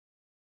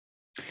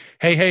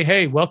Hey, hey,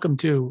 hey, welcome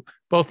to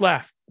Both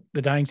Laugh,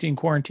 the Dying Scene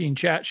Quarantine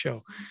Chat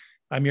Show.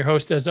 I'm your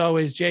host, as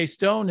always, Jay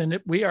Stone, and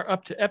we are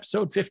up to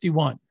episode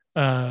 51.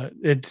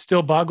 It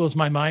still boggles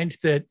my mind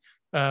that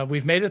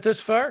we've made it this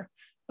far.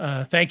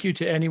 Thank you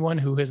to anyone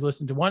who has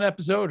listened to one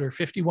episode or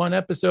 51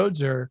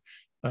 episodes or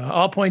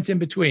all points in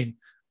between.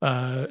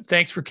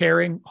 Thanks for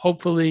caring.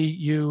 Hopefully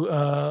you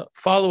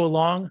follow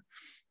along,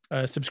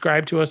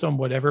 subscribe to us on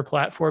whatever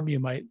platform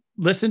you might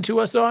listen to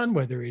us on,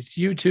 whether it's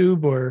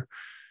YouTube or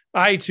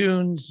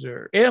iTunes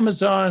or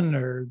Amazon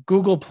or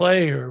Google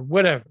Play or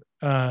whatever.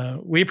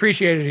 We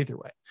appreciate it either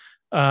way.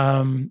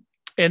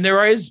 And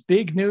there is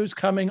big news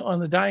coming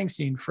on the dying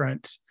scene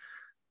front.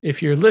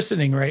 If you're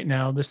listening right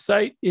now, the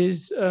site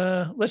is,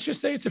 let's just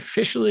say it's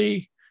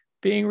officially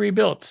being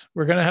rebuilt.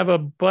 We're going to have a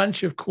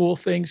bunch of cool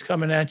things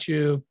coming at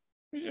you.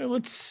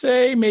 Let's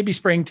say maybe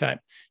springtime.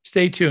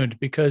 Stay tuned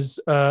because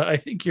I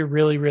think you're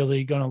really,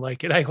 really going to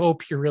like it. I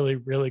hope you're really,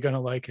 really going to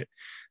like it.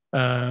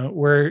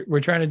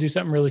 We're trying to do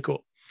something really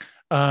cool.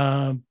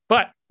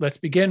 But let's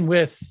begin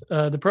with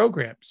the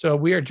program. So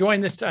we are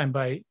joined this time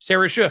by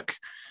Sarah Shook.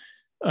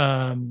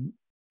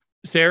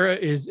 Sarah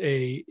is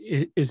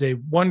a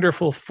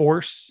wonderful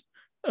force,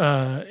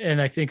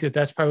 and I think that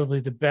that's probably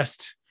the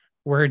best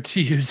word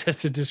to use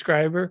as a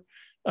describer.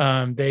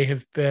 They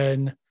have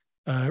been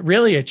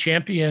really a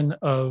champion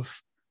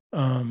of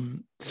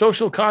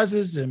social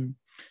causes and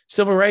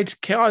civil rights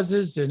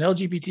causes and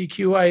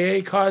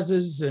LGBTQIA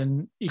causes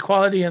and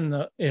equality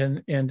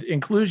and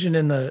inclusion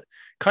in the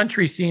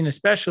country scene,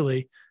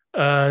 especially.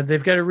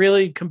 They've got a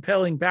really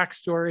compelling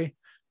backstory.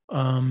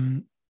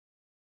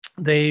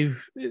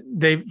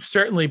 They've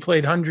certainly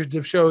played hundreds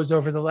of shows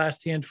over the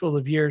last handful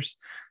of years,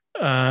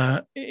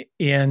 and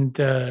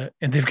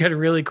they've got a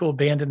really cool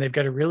band, and they've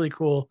got a really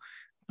cool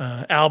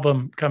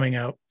album coming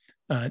out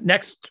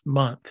next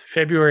month,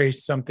 February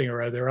something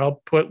or other.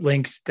 I'll put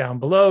links down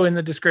below in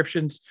the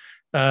descriptions.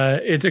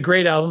 It's a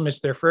great album. It's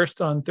their first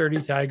on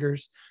 30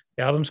 Tigers.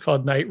 The album's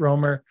called Night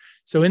Roamer.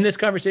 So in this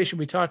conversation,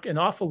 we talk an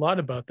awful lot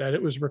about that.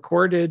 It was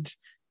recorded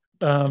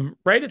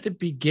right at the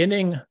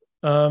beginning,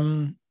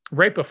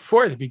 right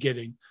before the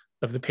beginning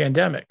of the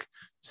pandemic.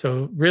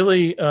 So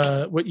really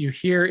what you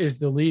hear is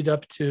the lead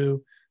up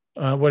to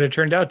what it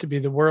turned out to be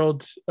the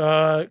world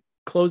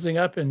closing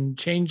up and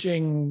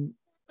changing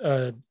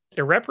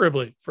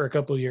irreparably for a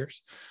couple of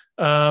years.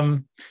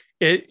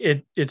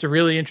 It's a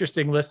really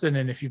interesting listen.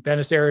 And if you've been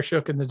a Sarah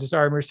Shook and the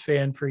Disarmers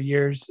fan for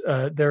years,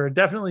 there are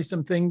definitely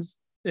some things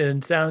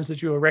and sounds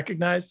that you will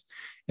recognize.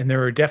 And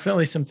there are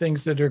definitely some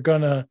things that are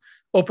going to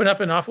open up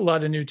an awful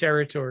lot of new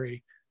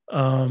territory,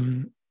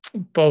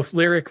 both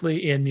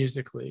lyrically and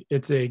musically.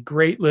 It's a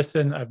great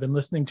listen. I've been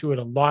listening to it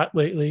a lot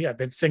lately. I've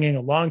been singing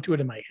along to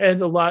it in my head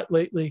a lot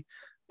lately.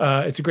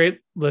 It's a great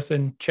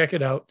listen. Check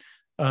it out.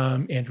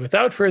 And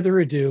without further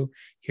ado,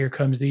 here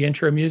comes the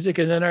intro music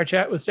and then our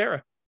chat with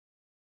Sarah.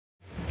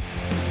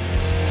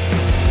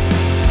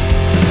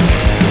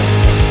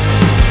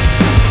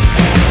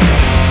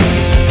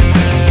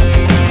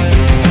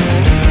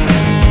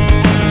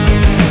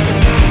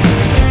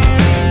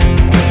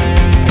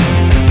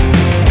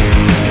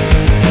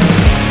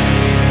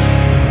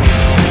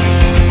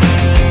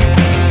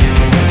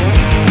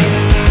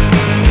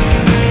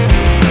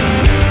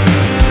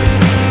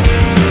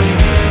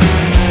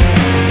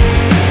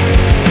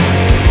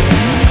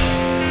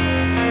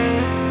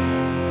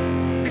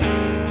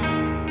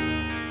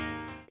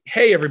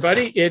 Hey,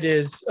 everybody. It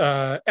is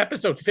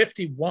episode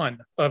 51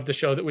 of the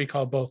show that we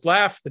call Both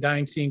Laugh, the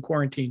Dying Scene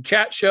Quarantine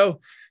Chat Show.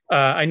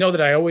 I know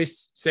that I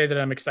always say that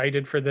I'm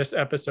excited for this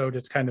episode.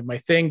 It's kind of my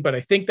thing, but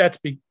I think that's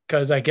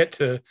because I get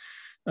to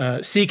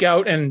seek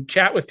out and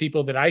chat with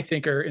people that I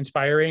think are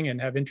inspiring and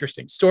have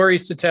interesting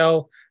stories to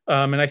tell.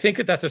 And I think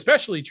that that's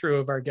especially true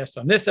of our guest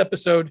on this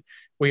episode.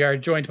 We are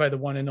joined by the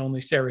one and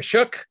only Sarah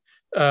Shook.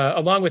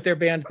 Along with their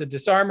band, the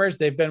Disarmers.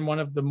 They've been one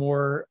of the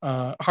more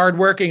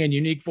hardworking and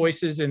unique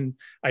voices in,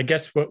 I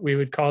guess, what we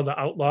would call the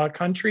outlaw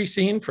country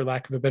scene, for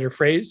lack of a better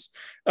phrase.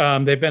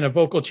 They've been a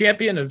vocal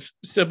champion of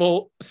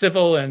civil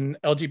and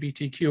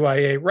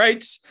LGBTQIA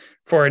rights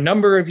for a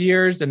number of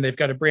years, and they've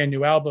got a brand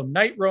new album,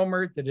 Night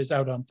Roamer, that is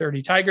out on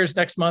 30 Tigers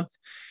next month.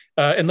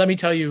 And let me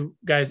tell you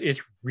guys,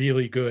 it's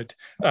really good.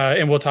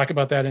 And we'll talk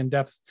about that in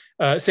depth.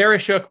 Sarah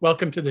Shook,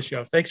 welcome to the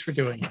show. Thanks for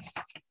doing this.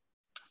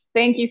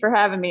 Thank you for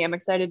having me. I'm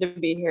excited to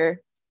be here.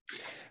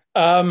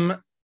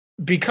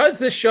 Because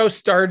this show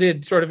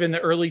started sort of in the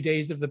early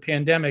days of the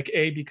pandemic,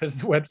 because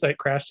the website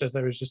crashed, as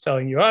I was just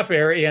telling you off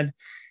air, and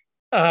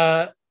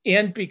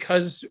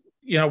because,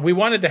 we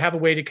wanted to have a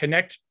way to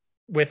connect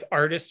with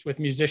artists, with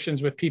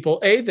musicians, with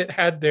people, that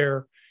had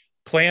their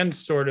plans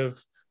sort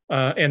of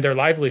and their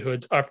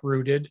livelihoods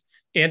uprooted,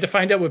 and to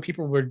find out what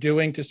people were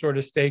doing to sort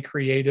of stay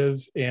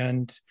creative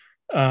and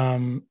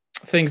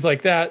things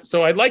like that.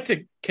 So I'd like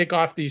to kick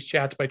off these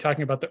chats by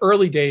talking about the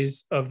early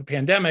days of the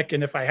pandemic.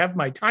 And if I have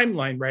my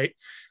timeline right,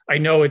 I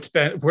know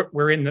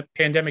we're in the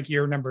pandemic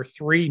year number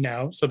 3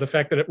 now. So the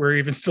fact that we're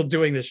even still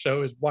doing this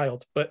show is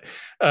wild. But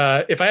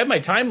if I have my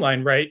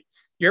timeline right,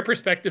 your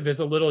perspective is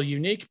a little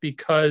unique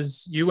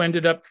because you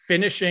ended up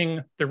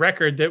finishing the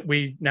record that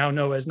we now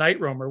know as Night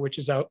Roamer, which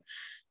is out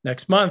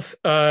next month,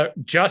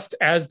 just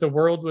as the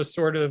world was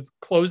sort of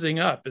closing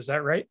up. Is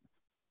that right?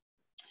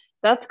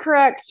 That's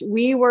correct.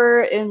 We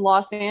were in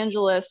Los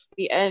Angeles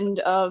the end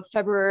of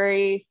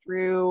February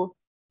through,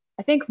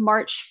 I think,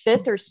 March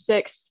 5th or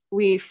 6th,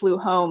 we flew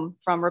home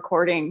from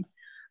recording.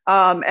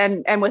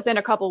 And within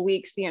a couple of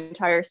weeks, the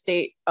entire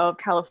state of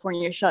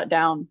California shut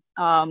down.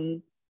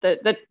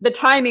 The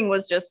timing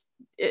was just,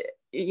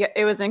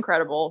 it was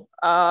incredible.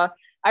 I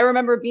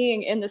remember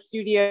being in the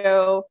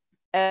studio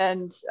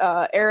and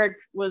Eric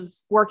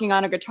was working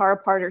on a guitar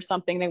part or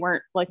something. We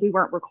weren't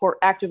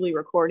actively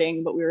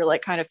recording, but we were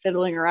like kind of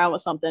fiddling around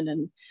with something.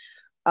 And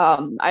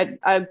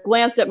I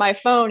glanced at my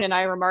phone and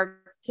I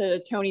remarked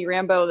to Tony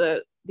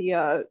Rambo,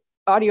 the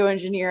audio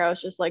engineer, I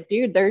was just like,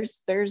 dude,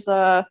 there's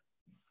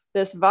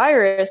this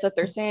virus that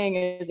they're saying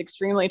is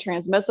extremely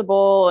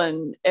transmissible.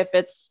 And if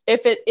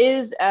it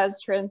is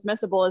as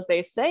transmissible as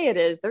they say it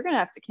is, they're going to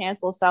have to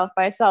cancel South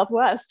by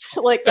Southwest.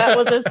 Like that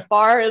was as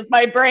far as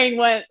my brain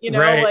went,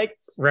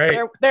 Right.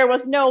 There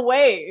was no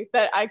way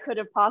that I could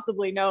have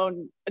possibly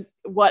known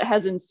what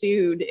has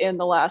ensued in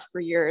the last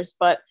 3 years.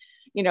 But,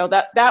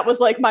 that was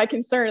like my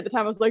concern at the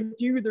time. I was like,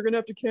 dude, they're going to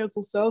have to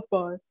cancel South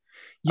by.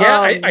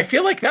 Yeah. I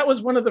feel like that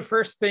was one of the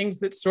first things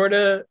that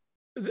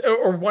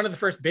or one of the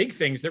first big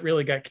things that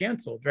really got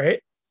canceled,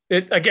 right?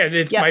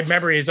 Yes. My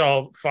memory is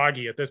all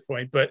foggy at this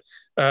point, but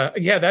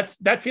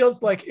that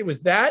feels like it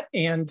was that.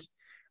 And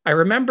I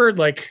remember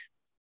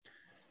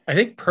I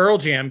think Pearl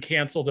Jam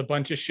canceled a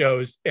bunch of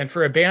shows, and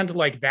for a band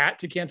like that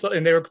to cancel,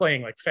 and they were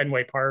playing like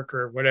Fenway Park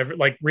or whatever,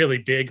 like really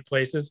big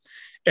places.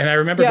 And I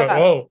remember going,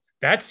 oh,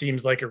 that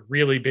seems like a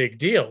really big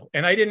deal.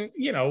 And I didn't,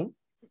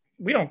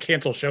 we don't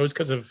cancel shows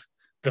because of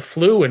the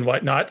flu and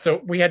whatnot.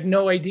 So we had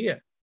no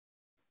idea.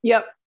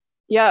 Yep,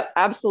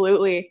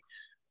 absolutely.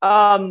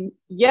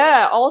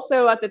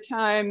 Also at the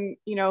time,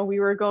 we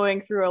were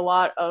going through a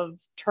lot of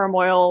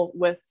turmoil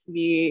with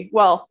we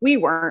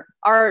weren't,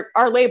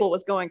 our label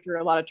was going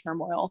through a lot of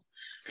turmoil.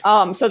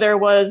 So there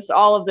was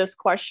all of this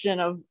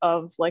question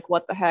of like,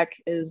 what the heck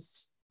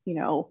is,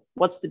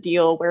 what's the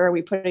deal? Where are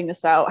we putting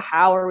this out?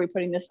 How are we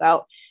putting this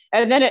out?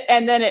 And then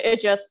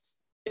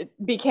it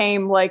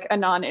became like a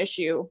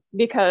non-issue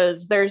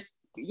because there's,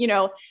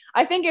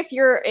 I think if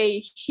you're a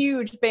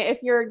huge band,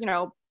 if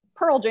you're,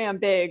 Pearl Jam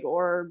big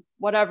or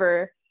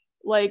whatever,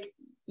 like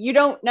you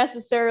don't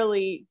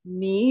necessarily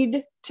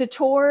need to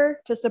tour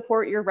to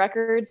support your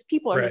records.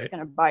 People are just going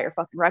to buy your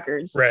fucking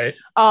records. Right.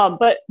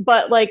 But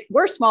like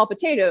we're small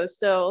potatoes.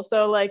 So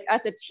like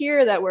at the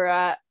tier that we're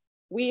at,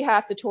 we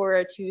have to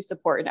tour to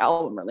support an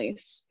album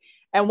release.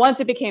 And once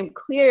it became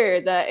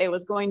clear that it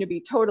was going to be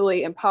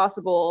totally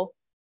impossible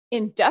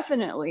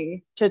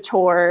indefinitely to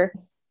tour,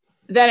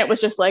 then it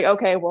was just like,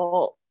 okay,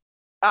 well,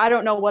 I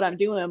don't know what I'm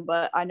doing,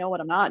 but I know what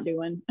I'm not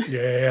doing.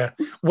 Yeah.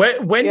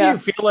 When do you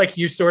feel like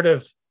you sort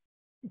of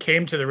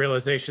came to the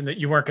realization that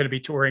you weren't going to be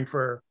touring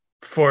for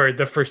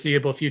the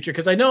foreseeable future?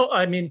 Because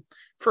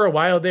for a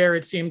while there,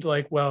 it seemed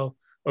like, well,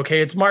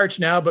 okay, it's March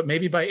now, but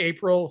maybe by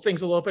April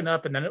things will open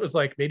up. And then it was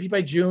like, maybe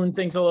by June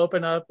things will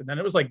open up. And then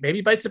it was like, maybe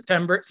by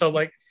September. So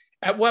like,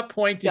 at what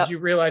point did you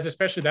realize,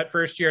 especially that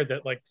first year,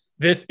 that like,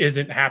 this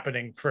isn't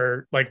happening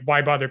for like,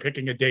 why bother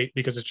picking a date?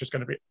 Because it's just going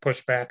to be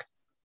pushed back.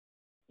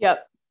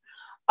 Yep.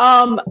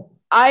 I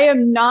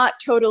am not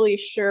totally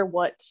sure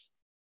what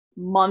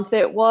month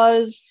it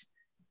was.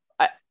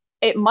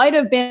 It might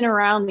have been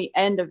around the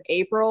end of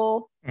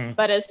April,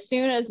 but as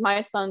soon as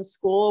my son's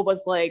school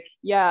was like,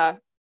 yeah,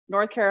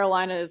 North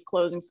Carolina is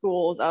closing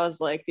schools, I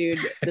was like, dude,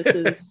 this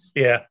is...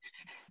 Yeah.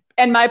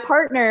 And my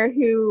partner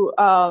who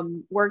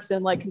works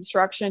in like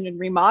construction and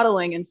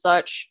remodeling and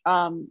such,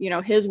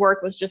 his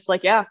work was just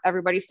like, yeah,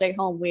 everybody stay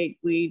home.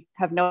 We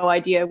have no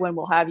idea when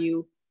we'll have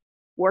you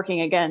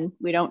working again.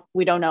 We don't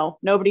know.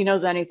 Nobody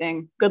knows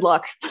anything. Good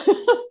luck.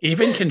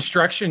 Even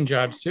construction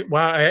jobs too.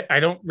 Wow. I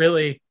don't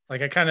really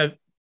I kind of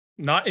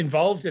not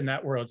involved in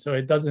that world. So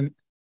it didn't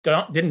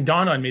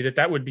dawn on me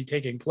that would be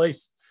taking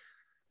place.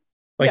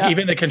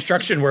 Even the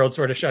construction world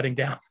sort of shutting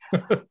down.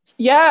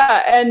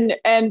 Yeah.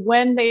 And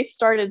when they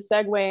started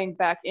segueing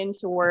back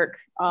into work,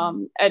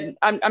 and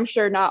I'm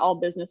sure not all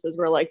businesses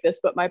were like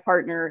this, but my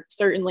partner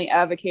certainly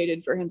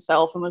advocated for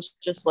himself and was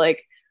just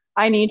like,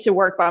 I need to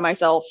work by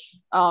myself.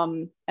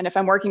 And if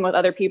I'm working with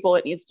other people,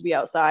 it needs to be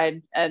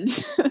outside. And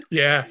so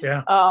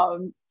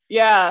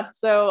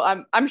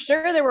I'm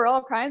sure there were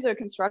all kinds of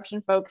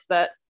construction folks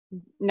that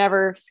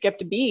never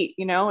skipped a beat.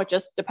 It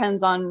just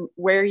depends on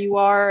where you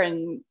are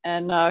and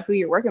who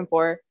you're working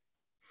for.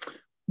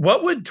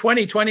 What would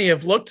 2020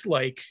 have looked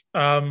like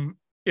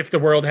if the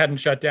world hadn't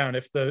shut down,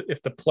 if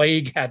the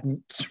plague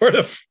hadn't sort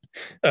of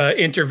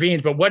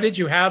intervened? But what did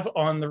you have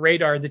on the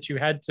radar that you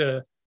had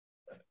to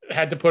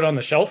put on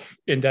the shelf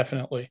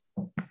indefinitely?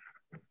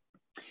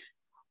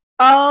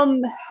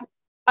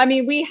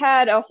 We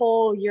had a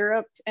whole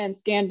Europe and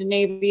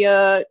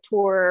Scandinavia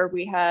tour.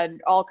 We had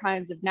all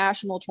kinds of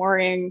national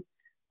touring.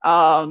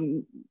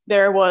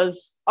 There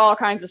was all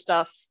kinds of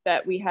stuff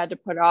that we had to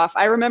put off.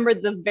 I remember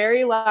the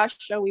very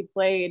last show we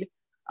played.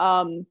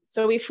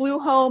 So we flew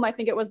home. I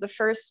think it was the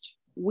first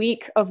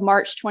week of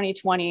March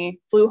 2020,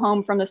 flew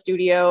home from the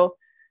studio,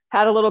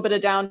 had a little bit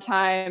of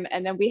downtime,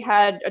 and then we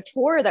had a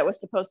tour that was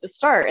supposed to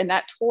start. And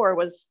that tour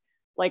was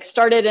like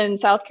started in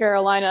South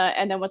Carolina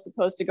and then was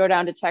supposed to go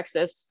down to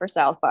Texas for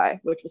South by,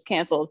 which was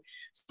canceled.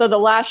 So the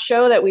last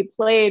show that we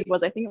played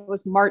was, I think it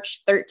was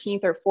March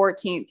 13th or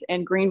 14th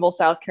in Greenville,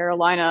 South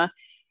Carolina.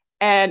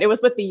 And it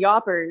was with the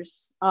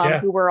Yoppers,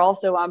 who were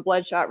also on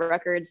Bloodshot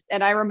Records.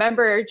 And I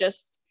remember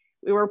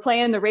we were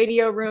playing the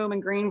Radio Room in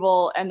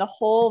Greenville, and the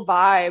whole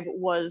vibe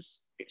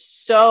was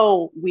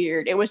so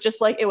weird. It was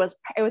just like, it was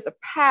a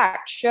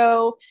packed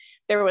show.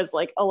 There was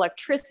like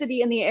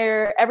electricity in the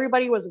air.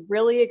 Everybody was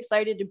really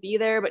excited to be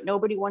there, but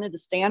nobody wanted to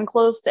stand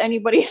close to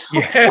anybody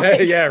else.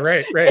 Yeah,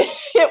 right.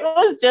 It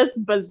was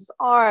just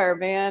bizarre,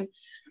 man.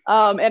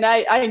 And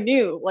I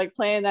knew, like,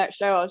 playing that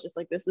show, I was just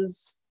like, this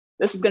is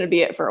going to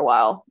be it for a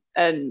while.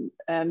 And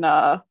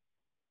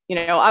you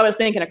know, I was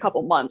thinking a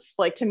couple months.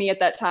 Like, to me at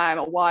that time,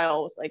 a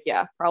while was like,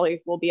 yeah,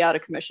 probably we'll be out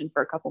of commission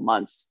for a couple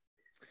months.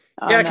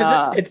 Yeah,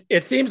 because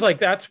it seems like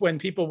that's when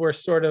people were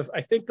sort of,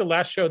 I think the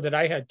last show that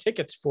I had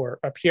tickets for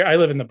up here, I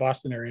live in the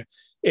Boston area.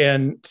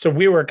 And so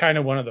we were kind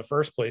of one of the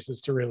first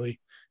places to really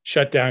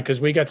shut down,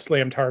 because we got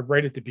slammed hard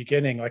right at the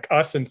beginning, like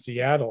us in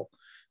Seattle.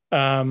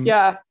 And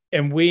I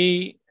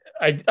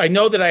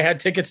know that I had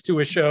tickets to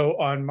a show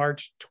on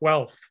March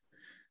 12th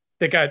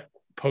that got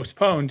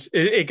postponed.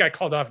 It got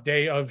called off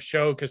day of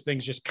show because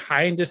things just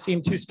kind of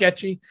seemed too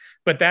sketchy.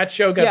 But that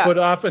show got put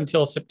off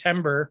until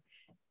September.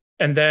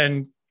 And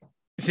then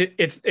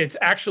it's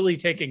actually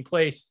taking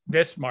place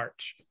this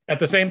March at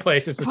the same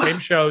place. It's the same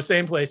show,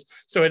 same place.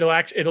 So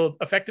it'll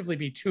effectively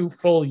be 2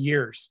 full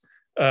years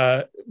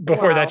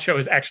before that show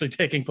is actually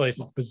taking place.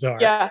 It's bizarre.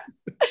 Yeah.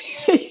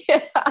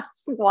 Yeah,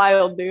 it's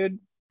wild, dude.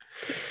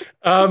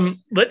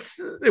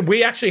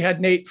 We actually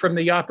had Nate from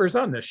the Yoppers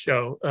on this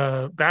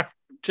show back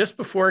just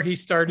before he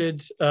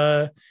started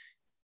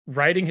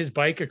riding his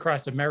bike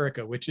across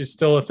America, which is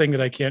still a thing that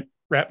I can't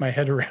wrap my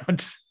head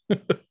around.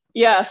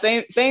 Yeah,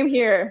 same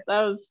here.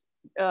 That was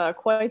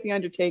quite the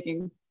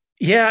undertaking.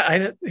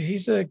 Yeah,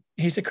 he's a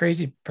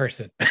crazy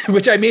person,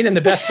 which I mean in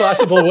the best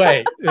possible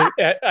way.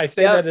 I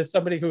say that as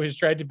somebody who has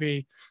tried to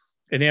be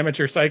an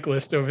amateur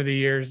cyclist over the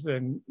years,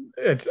 and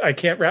I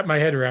can't wrap my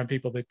head around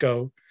people that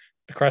go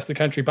across the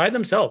country by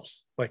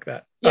themselves like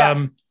that.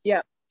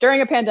 Yeah,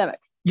 during a pandemic.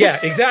 Yeah,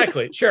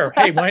 exactly. Sure.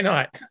 Hey, why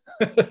not?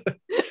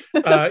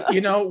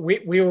 You know,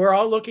 we were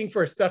all looking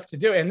for stuff to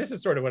do. And this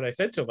is sort of what I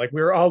said to him. Like,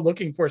 we were all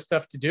looking for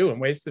stuff to do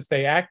and ways to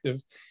stay active.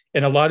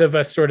 And a lot of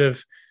us sort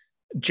of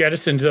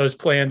jettisoned those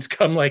plans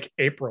come like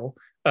April.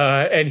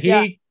 And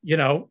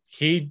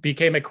he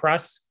became a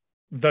cross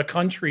the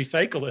country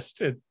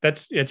cyclist.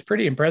 It's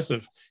pretty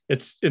impressive.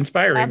 It's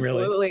inspiring,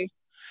 really. Absolutely.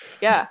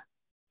 Yeah.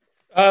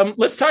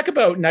 Let's talk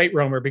about Night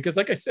Roamer, because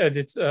like I said,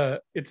 it's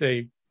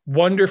a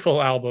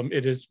wonderful album.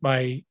 It is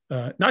my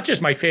not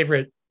just my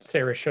favorite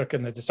Sarah Shook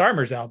and the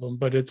Disarmers album,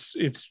 but it's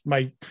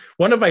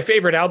one of my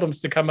favorite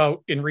albums to come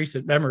out in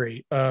recent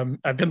memory.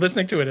 I've been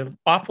listening to it an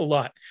awful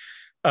lot.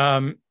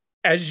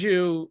 As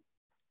you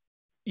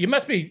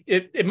must be,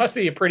 it must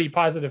be a pretty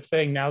positive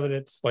thing now that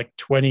it's like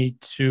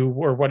 22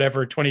 or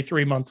whatever,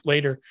 23 months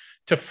later,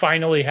 to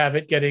finally have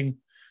it getting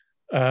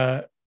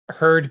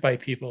heard by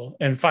people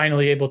and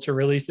finally able to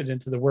release it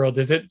into the world.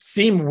 Does it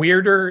seem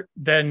weirder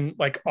than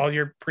like all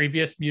your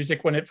previous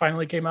music when it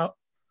finally came out?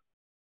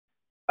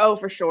 Oh,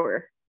 for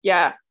sure.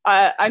 Yeah.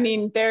 I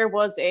mean, there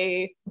was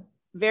a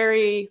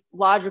very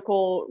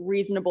logical,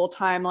 reasonable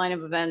timeline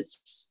of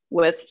events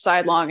with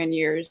Sidelong and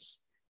Years.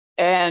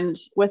 And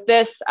with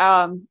this,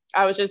 I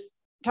was just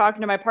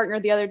talking to my partner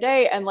the other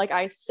day, and like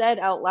I said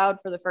out loud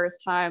for the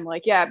first time,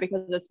 like, yeah,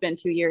 because it's been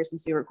 2 years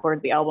since we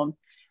recorded the album.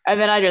 And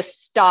then I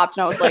just stopped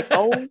and I was like,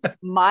 oh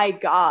my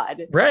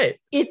God. Right.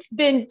 It's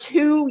been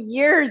 2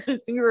 years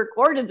since we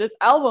recorded this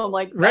album.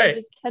 Like, right. I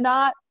just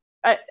cannot,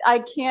 I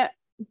can't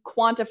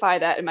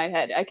quantify that in my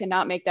head. I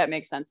cannot make that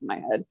make sense in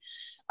my head.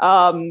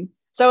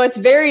 So it's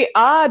very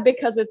odd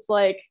because it's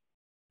like,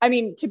 I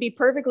mean, to be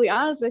perfectly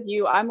honest with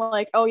you, I'm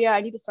like, oh yeah, I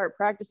need to start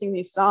practicing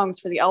these songs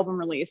for the album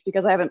release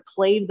because I haven't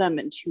played them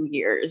in 2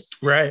 years.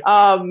 Right.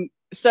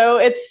 So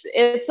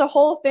it's a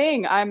whole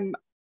thing.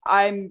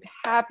 I'm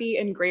happy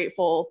and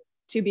grateful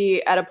to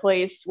be at a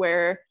place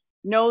where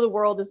no, the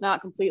world is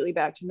not completely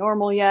back to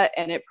normal yet,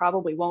 and it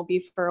probably won't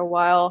be for a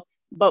while,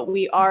 but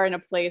we are in a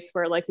place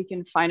where like we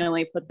can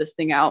finally put this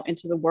thing out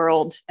into the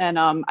world. And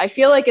I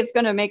feel like it's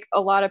going to make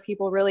a lot of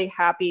people really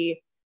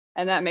happy,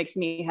 and that makes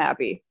me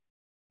happy.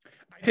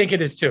 I think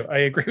it is too. I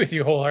agree with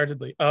you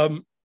wholeheartedly. I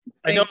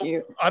know,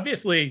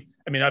 obviously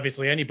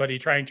anybody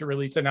trying to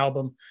release an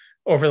album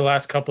over the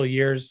last couple of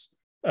years,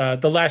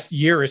 the last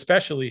year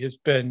especially, has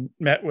been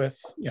met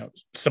with,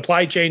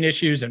 supply chain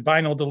issues and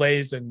vinyl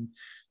delays and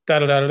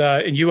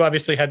and you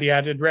obviously had the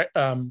added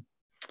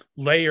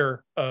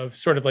layer of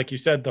sort of, like you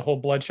said, the whole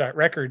Bloodshot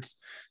Records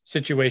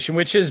situation,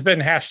 which has been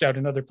hashed out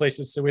in other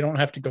places, so we don't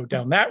have to go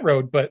down that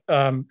road. But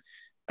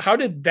how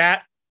did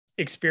that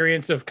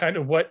experience of kind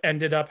of what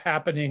ended up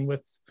happening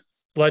with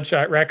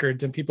Bloodshot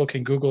Records, and people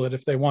can Google it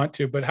if they want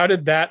to, but how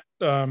did that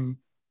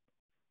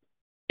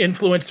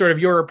influence sort of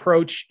your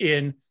approach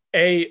in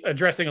A,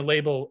 addressing a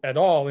label at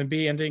all, and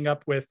B, ending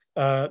up with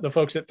the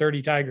folks at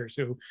 30 Tigers,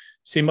 who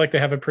seem like they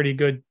have a pretty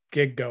good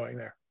gig going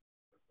there?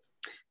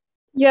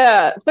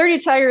 Yeah, 30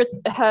 Tigers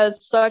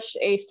has such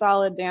a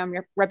solid damn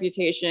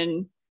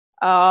reputation.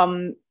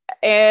 And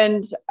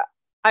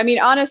I mean,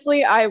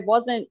 honestly, I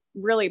wasn't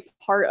really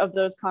part of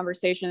those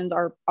conversations.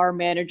 Our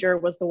manager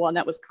was the one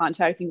that was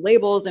contacting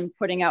labels and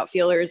putting out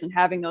feelers and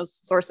having those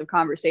sorts of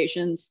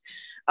conversations.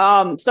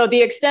 So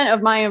the extent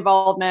of my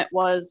involvement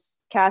was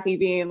Kathy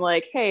being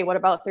like, hey, what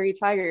about 30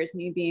 Tigers?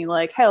 Me being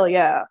like, hell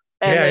yeah.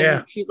 And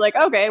then she's like,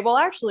 okay, well,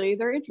 actually,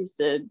 they're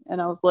interested.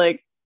 And I was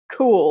like,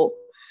 cool.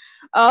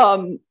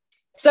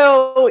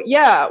 So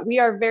yeah, we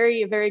are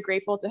very, very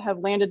grateful to have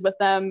landed with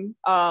them.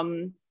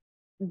 When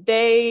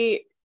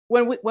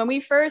we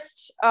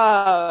first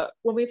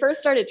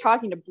started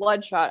talking to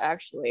Bloodshot,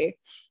 actually,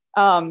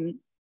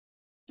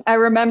 I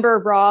remember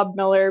Rob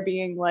Miller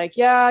being like,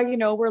 yeah, you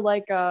know, we're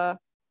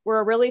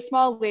a really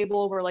small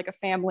label. We're like a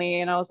family.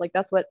 And I was like,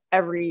 that's what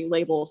every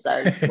label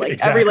says. Like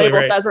Exactly, every label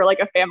right. says we're like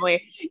a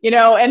family, you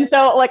know? And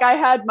so like, I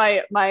had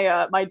my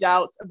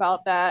doubts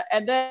about that.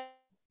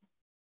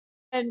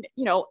 And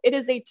you know, it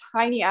is a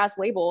tiny ass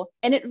label,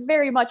 and it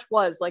very much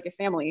was like a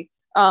family.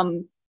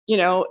 You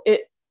know,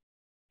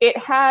 it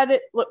had,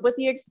 with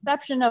the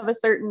exception of a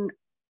certain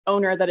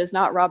owner that is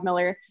not Rob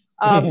Miller,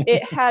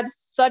 it had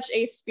such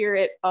a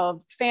spirit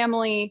of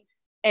family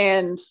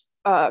and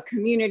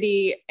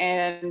community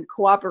and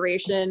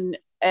cooperation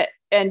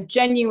and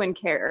genuine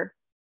care.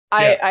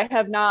 Yeah. I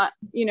have not,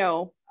 you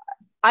know,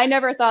 I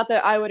never thought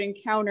that I would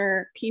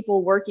encounter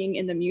people working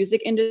in the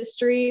music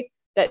industry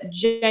that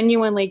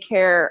genuinely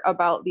care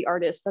about the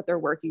artists that they're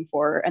working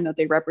for and that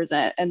they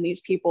represent. And these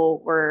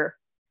people were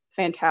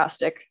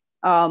fantastic.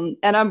 And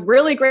I'm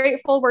really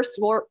grateful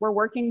we're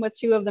working with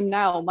two of them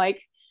now.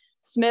 Mike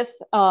Smith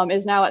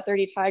is now at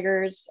 30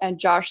 Tigers, and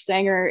Josh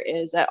Sanger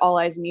is at All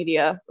Eyes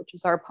Media, which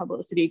is our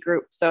publicity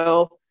group.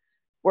 So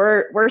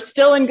we're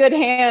still in good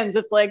hands.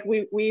 It's like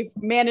we've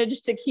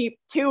managed to keep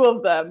two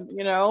of them,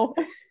 you know?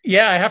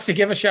 Yeah, I have to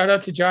give a shout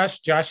out to Josh.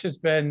 Josh has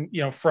been,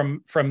 you know,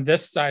 from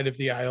this side of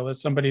the aisle,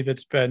 as somebody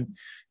that's been,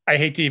 I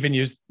hate to even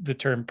use the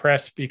term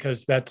press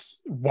because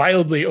that's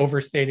wildly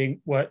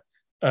overstating what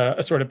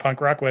a sort of punk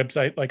rock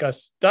website like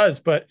us does.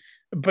 But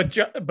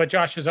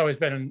Josh has always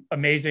been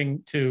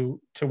amazing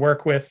to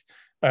work with,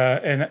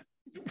 and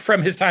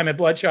from his time at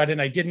Bloodshot, and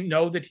I didn't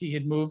know that he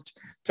had moved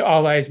to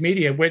All Eyes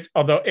Media, which,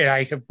 although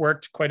I have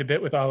worked quite a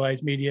bit with All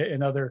Eyes Media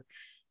and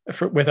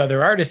with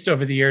other artists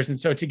over the years. And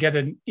so to get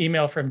an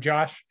email from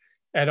Josh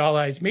at All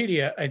Eyes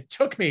Media, it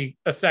took me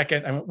a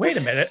second. I went, wait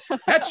a minute,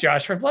 that's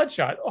Josh from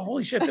Bloodshot. Oh,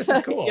 holy shit, this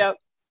is cool. Yep.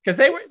 Because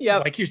they were,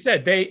 like you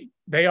said, they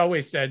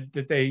always said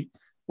that they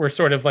were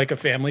sort of like a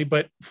family,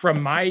 but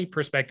from my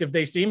perspective,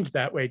 they seemed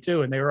that way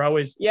too. And they were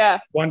always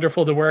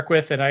wonderful to work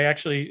with. And I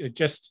actually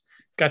just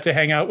got to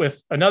hang out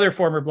with another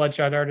former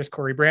Bloodshot artist,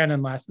 Corey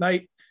Brannon, last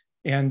night.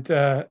 And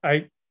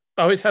I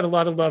always had a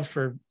lot of love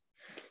for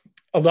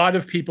a lot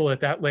of people at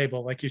that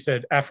label, like you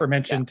said,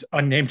 aforementioned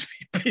unnamed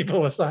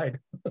people aside.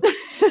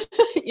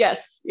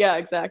 Yes. Yeah,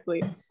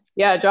 exactly.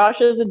 Yeah.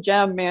 Josh is a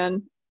gem,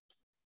 man.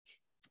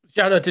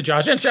 Shout out to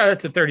Josh, and shout out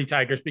to 30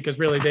 Tigers, because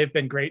really they've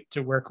been great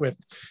to work with.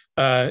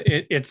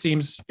 It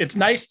seems it's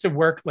nice to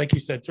work, like you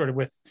said, sort of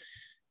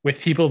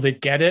with people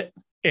that get it.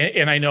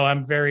 And I know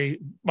I'm very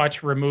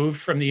much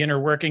removed from the inner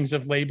workings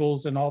of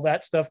labels and all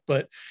that stuff,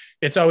 but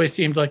it's always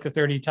seemed like the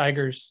 30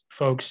 Tigers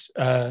folks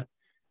have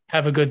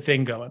a good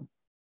thing going.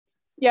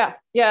 Yeah,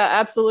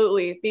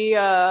 absolutely.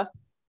 I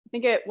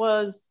think it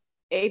was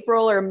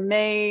April or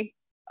May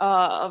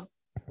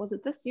was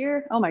it this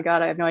year? Oh my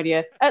God, I have no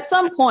idea. At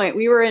some point,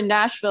 we were in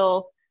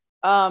Nashville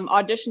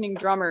auditioning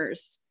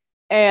drummers.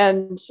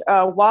 And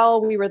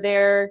while we were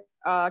there,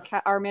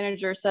 our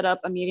manager set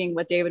up a meeting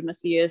with David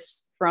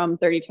Macias from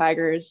 30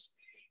 Tigers.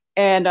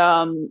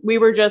 And we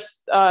were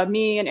just,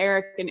 me and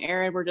Eric and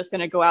Aaron were just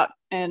going to go out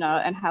and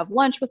have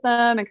lunch with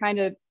them and kind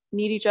of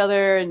meet each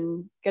other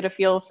and get a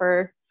feel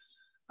for,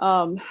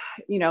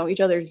 you know,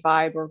 each other's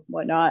vibe or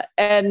whatnot.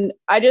 And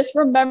I just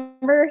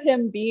remember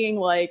him being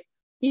like,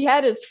 he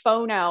had his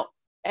phone out,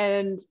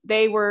 and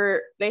they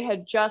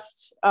had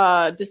just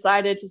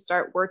decided to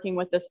start working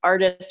with this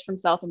artist from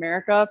South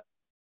America.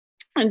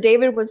 And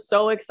David was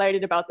so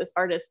excited about this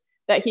artist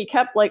that he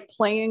kept like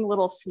playing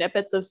little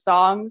snippets of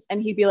songs, and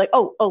he'd be like,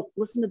 oh,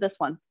 listen to this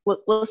one.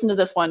 Listen to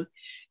this one.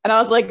 And I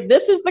was like,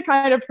 this is the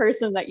kind of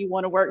person that you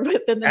want to work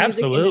with in the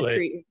music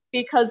industry,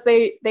 because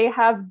they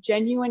have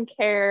genuine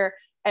care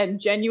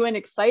and genuine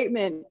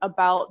excitement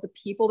about the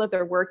people that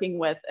they're working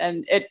with.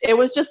 And it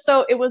was just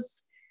so, it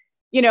was,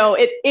 you know,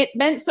 it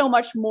meant so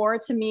much more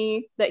to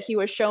me that he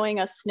was showing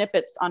us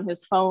snippets on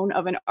his phone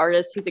of an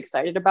artist he's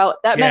excited about.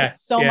 That meant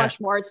so much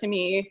more to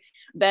me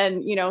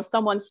than, you know,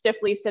 someone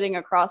stiffly sitting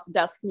across the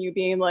desk from you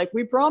being like,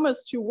 we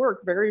promise to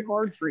work very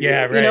hard for you.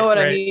 Yeah, right, you know what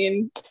I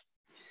mean?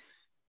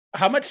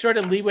 how much sort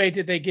of leeway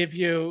did they give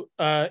you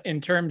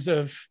in terms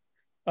of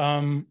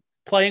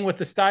playing with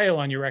the style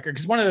on your record?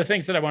 Because one of the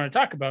things that I want to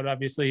talk about,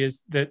 obviously,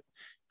 is that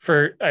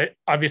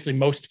obviously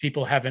most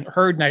people haven't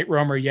heard Night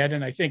Roamer yet.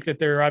 And I think that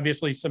there are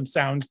obviously some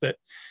sounds that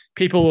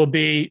people will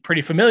be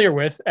pretty familiar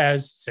with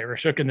as Sarah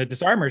Shook and the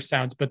Disarmers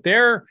sounds, but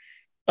they're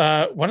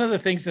one of the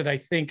things that I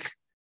think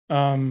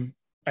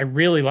I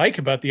really like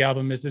about the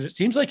album is that it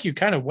seems like you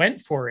kind of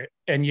went for it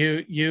and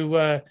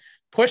you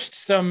pushed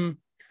some,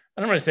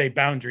 I don't want to say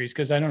boundaries,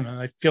 because I don't know,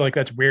 I feel like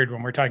that's weird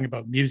when we're talking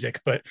about music,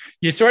 but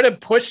you sort of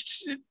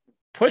pushed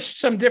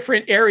some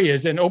different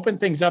areas and opened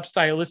things up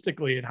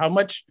stylistically. And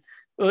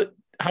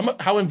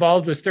how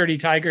involved was 30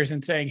 Tigers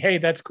in saying, hey,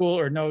 that's cool,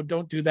 or no,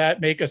 don't do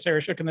that, make a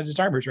Sarah Shook and the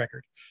Disarmers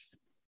record?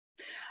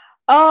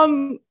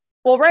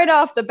 Well, right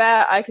off the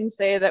bat, I can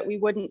say that we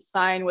wouldn't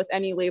sign with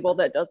any label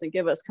that doesn't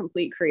give us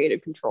complete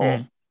creative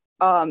control.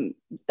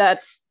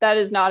 That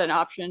is not an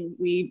option.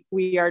 We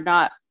are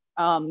not,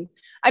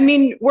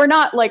 we're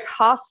not like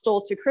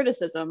hostile to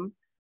criticism,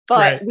 but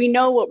right. We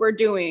know what we're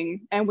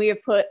doing and we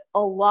have put a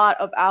lot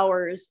of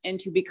hours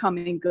into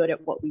becoming good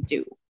at what we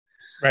do.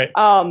 Right.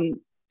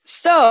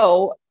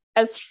 So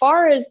as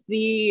far as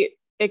the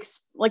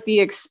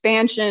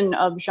expansion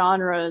of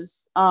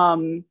genres,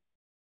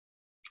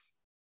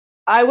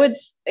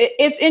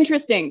 it's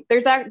interesting.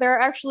 There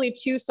are actually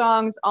 2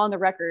 songs on the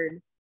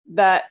record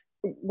that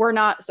were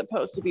not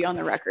supposed to be on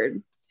the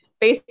record.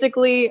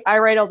 Basically, I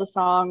write all the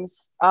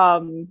songs.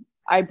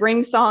 I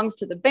bring songs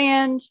to the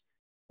band.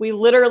 We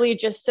literally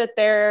just sit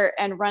there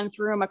and run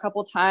through them a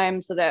couple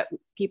times so that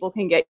people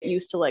can get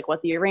used to like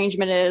what the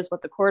arrangement is,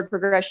 what the chord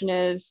progression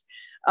is.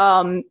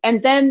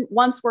 And then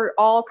once we're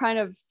all kind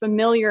of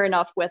familiar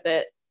enough with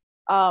it,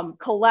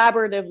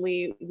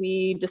 collaboratively,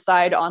 we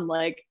decide on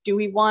like, do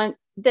we want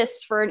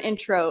this for an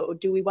intro?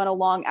 Do we want a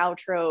long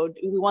outro?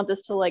 Do we want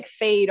this to like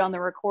fade on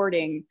the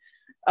recording?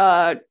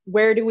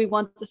 Where do we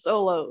want the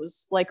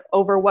solos? Like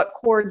over what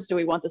chords do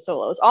we want the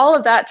solos? All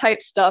of that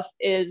type stuff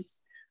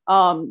is,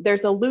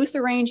 there's a loose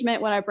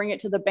arrangement when I bring it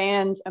to the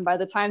band. And by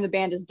the time the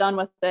band is done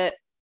with it,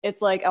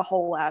 it's like a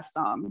whole ass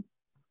song.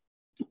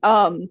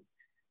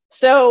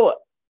 So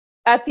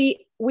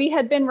we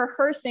had been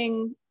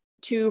rehearsing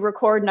to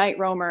record Night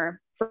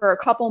Roamer for a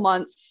couple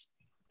months.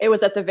 It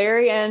was at the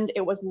very end.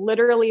 It was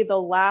literally the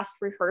last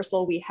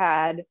rehearsal we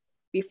had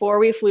before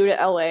we flew to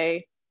LA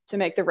to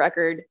make the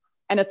record.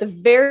 And at the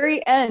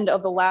very end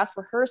of the last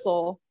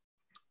rehearsal,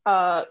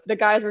 the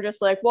guys were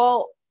just like,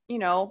 well,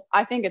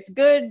 I think it's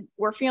good.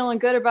 We're feeling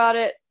good about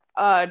it.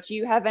 Do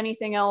you have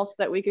anything else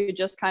that we could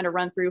just kind of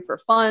run through for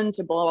fun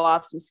to blow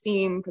off some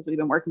steam? Because we've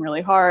been working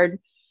really hard.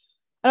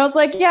 And I was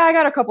like, yeah, I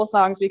got a couple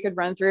songs we could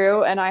run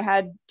through. And I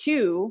had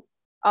 2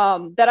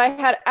 that I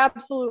had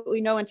absolutely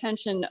no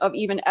intention of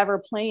even ever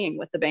playing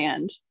with the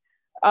band.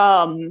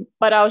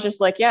 But I was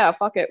just like, yeah,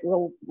 fuck it.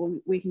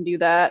 We can do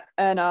that.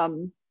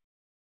 And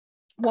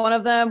one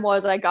of them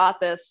was I Got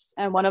This.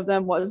 And one of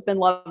them was Been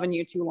Loving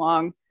You Too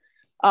Long.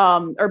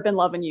 Or Been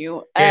Loving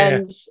You.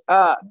 And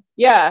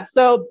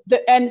so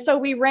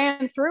we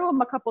ran through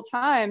them a couple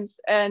times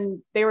and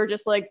they were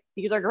just like,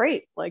 these are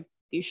great. Like,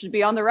 these should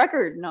be on the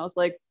record. And I was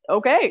like,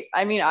 okay.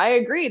 I mean, I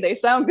agree. They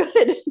sound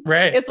good.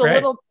 Right. It's a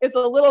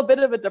little bit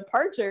of a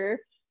departure.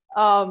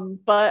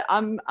 But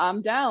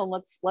I'm down.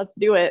 Let's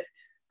do it.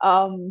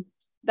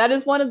 That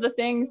is one of the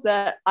things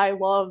that I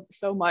love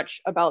so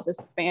much about this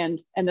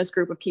band and this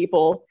group of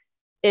people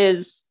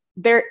is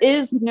there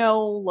is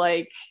no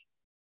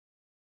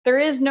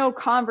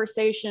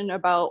conversation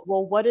about,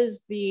 well, what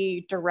is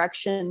the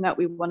direction that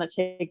we want to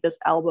take this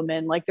album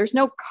in? Like, there's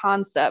no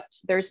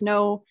concept. There's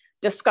no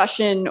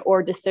discussion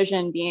or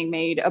decision being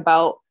made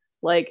about,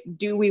 like,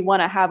 do we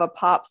want to have a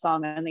pop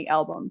song on the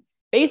album?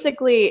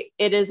 Basically,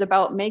 it is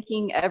about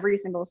making every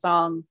single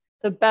song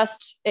the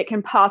best it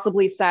can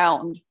possibly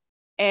sound.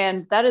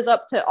 And that is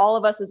up to all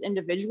of us as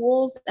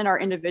individuals and our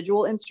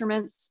individual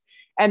instruments.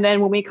 And then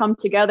when we come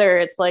together,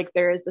 it's like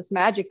there is this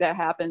magic that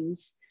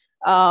happens.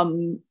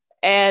 And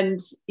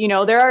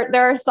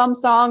there are some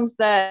songs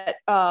that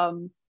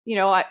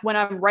when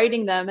I'm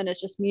writing them and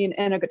it's just me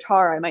and a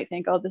guitar, I might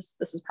think, oh, this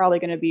is probably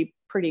going to be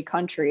pretty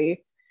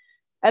country.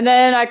 And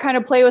then I kind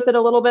of play with it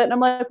a little bit and I'm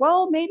like,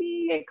 well,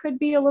 maybe it could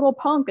be a little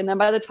punk. And then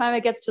by the time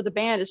it gets to the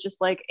band, it's just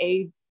like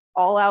a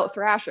all out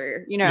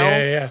thrasher,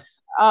 Yeah.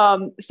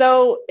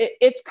 So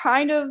it's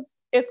kind of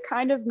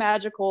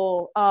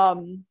magical.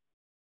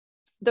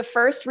 The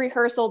first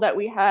rehearsal that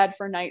we had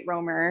for Night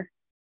Roamer,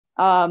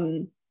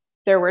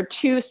 there were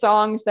 2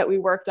 songs that we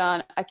worked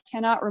on. I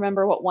cannot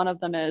remember what one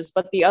of them is,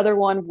 but the other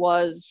one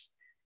was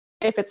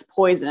If It's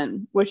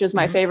Poison, which is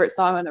my favorite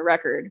song on the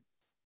record.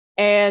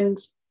 And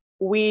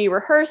we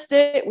rehearsed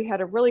it. We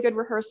had a really good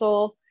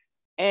rehearsal.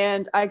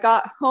 And I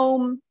got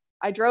home.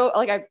 I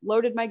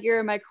loaded my gear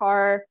in my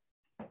car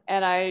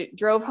and I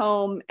drove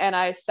home and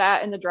I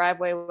sat in the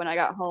driveway when I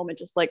got home and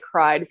just like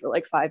cried for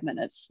like 5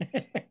 minutes.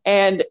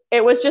 And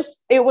it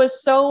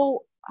was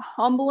so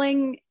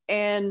humbling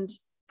and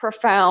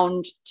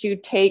profound to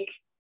take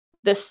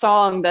this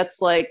song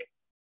that's like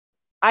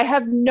I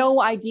have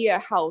no idea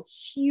how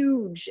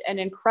huge and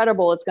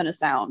incredible it's going to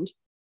sound.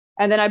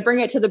 And then I bring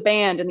it to the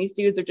band, and these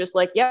dudes are just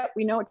like, yep,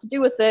 we know what to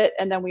do with it.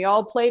 And then we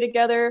all play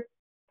together,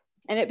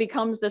 and it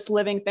becomes this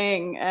living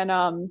thing.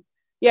 And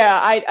yeah,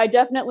 I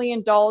definitely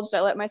indulged.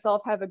 I let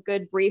myself have a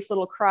good brief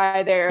little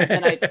cry there. And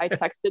then I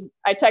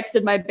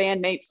texted my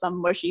bandmates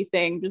some mushy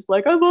thing, just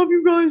like, I love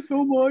you guys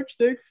so much.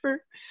 Thanks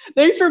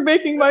for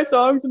making my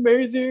songs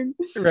amazing.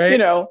 Right. You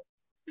know,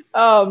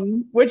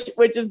 which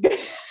is good.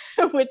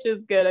 Which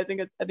is good. I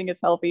think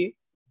it's healthy.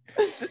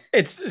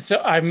 It's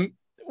so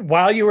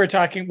while you were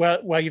talking,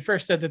 while you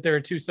first said that there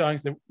are two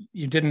songs that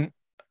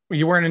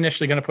you weren't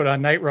initially going to put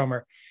on Night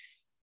Roamer.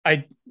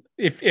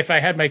 If I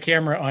had my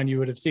camera on, you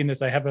would have seen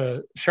this. I have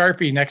a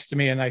Sharpie next to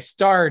me, and I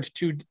starred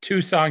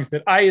two songs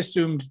that I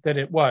assumed that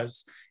it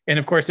was. And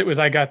of course it was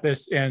I Got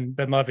This and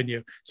Been Loving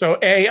You. So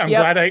I'm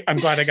glad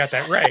I got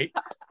that right.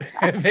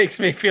 It makes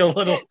me feel a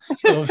little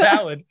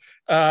valid.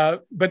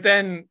 But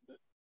then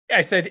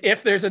I said,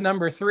 if there's a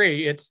number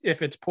 3,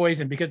 if it's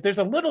Poison, because there's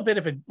a little bit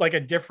of a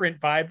different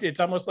vibe. It's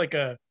almost like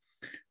a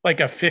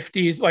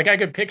 50s, like I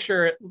could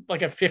picture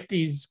like a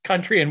 50s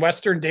country and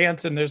Western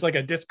dance, and there's like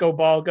a disco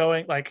ball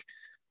going,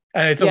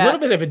 and it's a little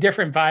bit of a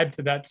different vibe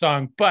to that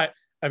song, but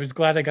I was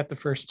glad I got the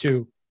first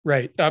 2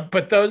 right.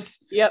 But those,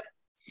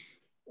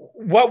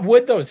 what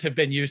would those have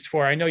been used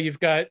for? I know you've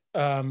got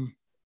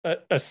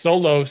a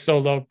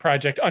solo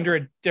project under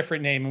a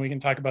different name, and we can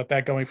talk about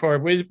that going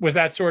forward. Was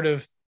that sort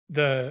of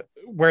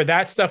where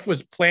that stuff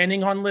was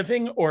planning on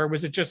living, or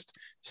was it just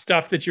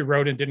stuff that you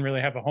wrote and didn't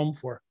really have a home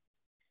for?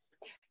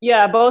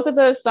 Yeah, both of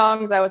those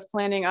songs I was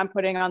planning on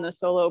putting on the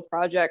solo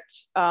project.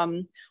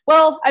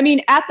 Well, I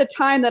mean, at the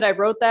time that I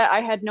wrote that,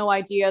 I had no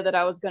idea that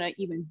I was going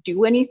to even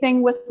do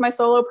anything with my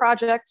solo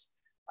project.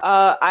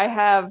 I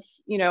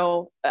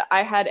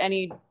had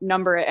any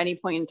number at any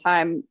point in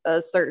time,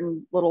 a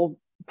certain little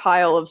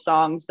pile of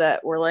songs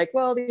that were like,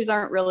 well, these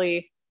aren't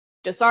really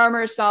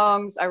Disarmer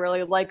songs. I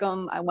really like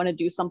them. I want to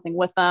do something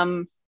with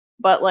them.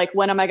 But like,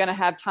 when am I going to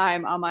have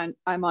time?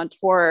 I'm on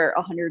tour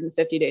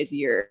 150 days a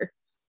year.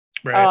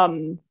 Right.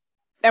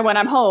 And when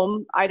I'm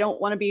home, I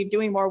don't want to be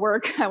doing more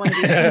work. I want to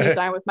be spending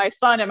time with my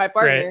son and my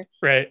partner.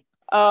 Right.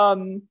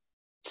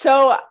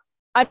 So,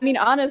 I mean,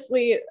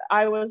 honestly,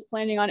 I was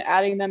planning on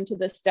adding them to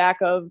the stack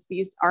of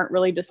these aren't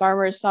really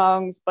Disarmer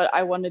songs, but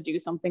I want to do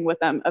something with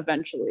them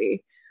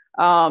eventually.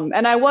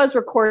 And I was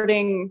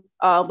recording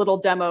little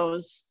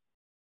demos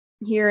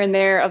here and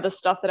there of the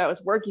stuff that I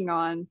was working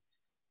on.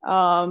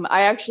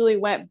 I actually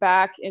went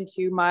back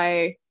into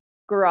my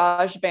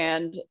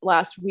GarageBand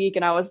last week,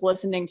 and I was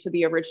listening to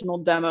the original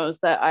demos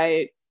that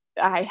I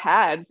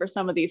had for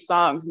some of these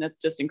songs, and it's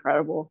just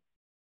incredible.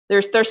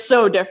 They're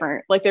so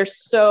different. Like, they're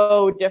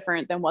so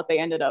different than what they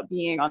ended up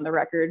being on the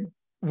record.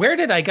 Where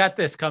did I Got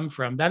This come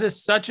from? That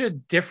is such a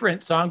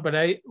different song, but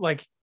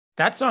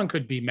that song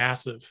could be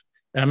massive.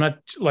 And I'm not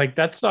like,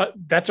 that's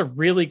a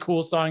really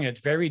cool song.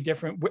 It's very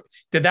different.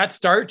 Did that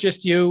start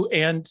just you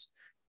and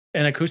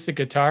an acoustic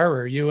guitar,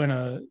 or you and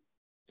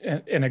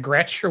a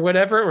Gretsch or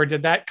whatever, or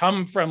did that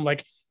come from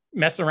like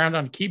messing around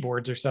on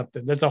keyboards or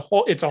something? It's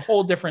a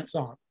whole different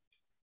song.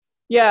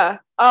 Yeah.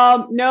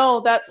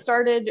 No, that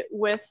started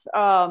with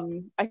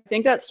I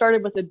think that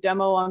started with a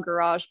demo on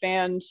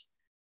GarageBand.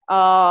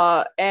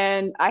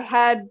 And I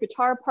had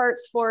guitar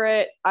parts for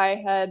it. I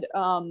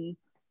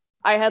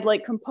had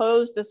like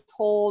composed this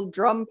whole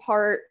drum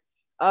part,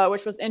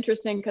 which was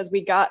interesting because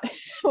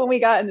when we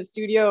got in the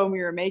studio and we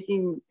were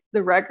making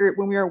the record,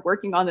 when we were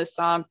working on this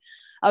song,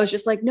 I was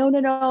just like, no,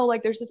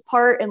 like there's this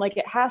part, and like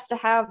it has to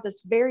have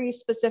this very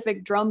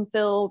specific drum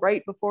fill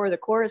right before the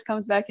chorus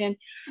comes back in.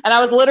 And I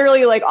was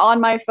literally like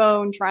on my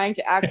phone trying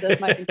to access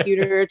my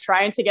computer,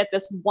 trying to get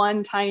this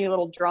one tiny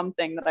little drum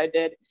thing that I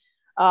did.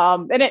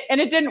 And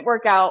it didn't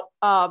work out.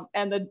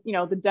 And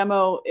the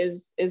demo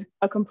is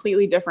a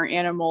completely different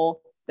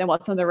animal than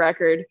what's on the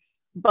record.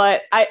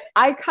 But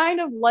I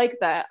kind of like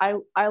that.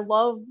 I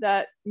love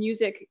that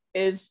music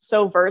is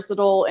so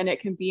versatile, and it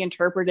can be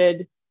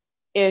interpreted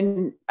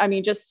in, I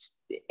mean, just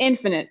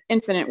infinite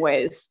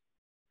ways.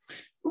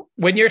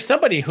 When you're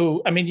somebody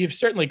who, I mean, you've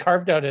certainly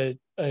carved out a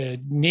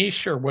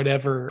niche or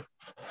whatever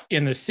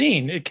in the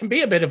scene, it can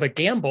be a bit of a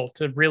gamble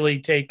to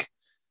really take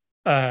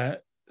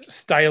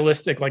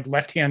stylistic, like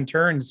left-hand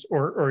turns,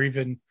 or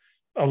even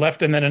a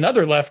left and then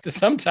another left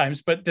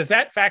sometimes. But does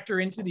that factor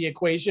into the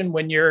equation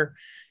when you're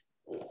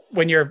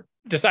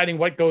deciding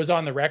what goes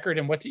on the record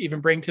and what to even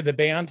bring to the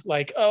band?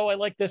 Like, oh, I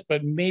like this,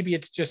 but maybe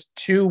it's just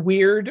too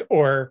weird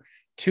or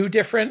too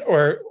different,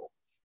 or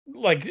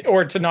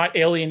to not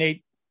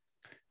alienate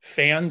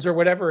fans or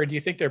whatever? Or do you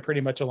think they're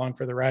pretty much along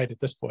for the ride at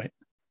this point?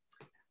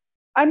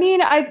 I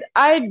mean,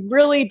 I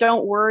really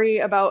don't worry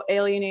about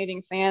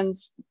alienating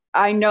fans.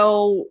 I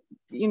know,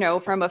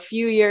 from a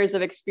few years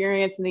of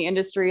experience in the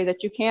industry,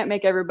 that you can't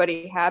make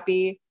everybody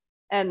happy,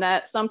 and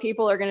that some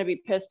people are going to be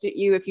pissed at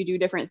you if you do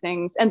different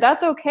things. And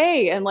that's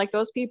okay. And like,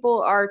 those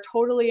people are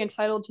totally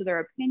entitled to their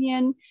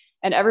opinion,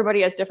 and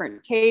everybody has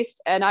different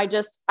tastes. And I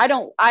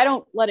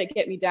don't let it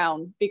get me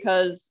down,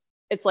 because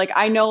it's like,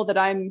 I know that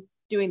I'm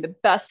doing the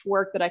best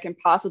work that I can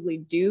possibly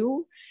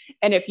do.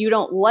 And if you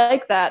don't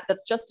like that,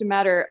 that's just a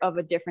matter of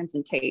a difference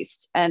in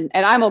taste. And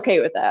I'm okay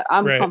with that.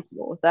 I'm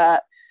comfortable with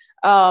that.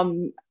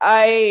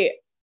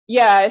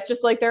 It's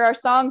just like there are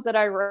songs that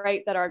I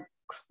write that are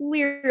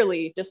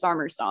clearly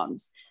Disarmor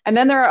songs. And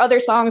then there are other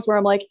songs where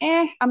I'm like,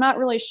 I'm not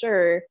really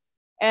sure.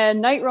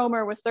 And Night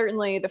Roamer was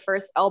certainly the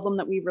first album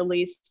that we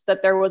released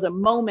that there was a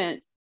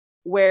moment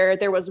where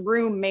there was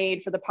room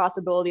made for the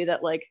possibility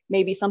that like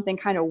maybe something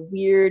kind of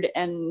weird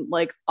and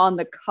like on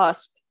the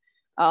cusp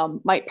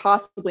might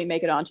possibly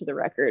make it onto the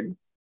record.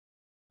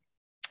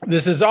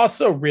 This is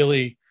also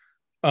really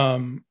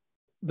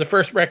the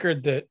first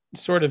record that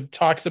sort of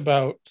talks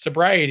about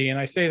sobriety. And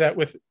I say that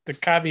with the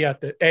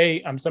caveat that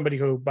I'm somebody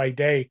who by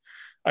day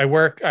I've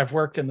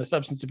worked in the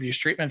substance abuse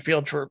treatment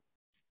field for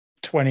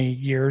 20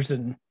 years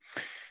and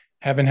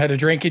haven't had a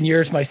drink in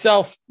years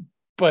myself.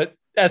 But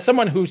as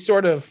someone who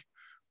sort of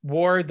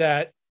wore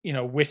that,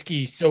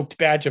 whiskey soaked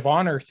badge of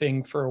honor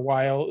thing for a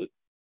while,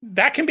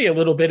 that can be a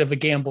little bit of a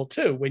gamble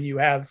too, when you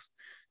have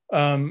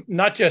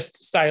not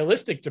just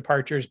stylistic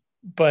departures,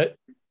 but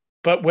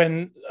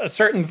when a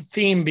certain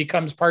theme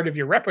becomes part of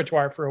your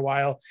repertoire for a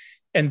while,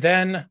 and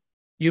then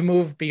you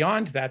move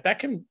beyond that,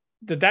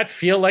 did that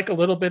feel like a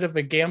little bit of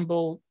a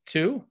gamble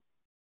too?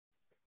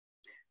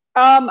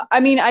 I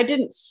mean, I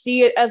didn't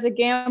see it as a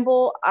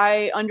gamble.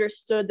 I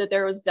understood that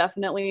there was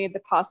definitely the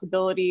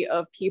possibility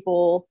of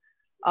people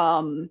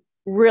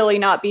really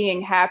not being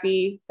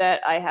happy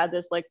that I had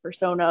this like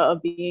persona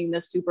of being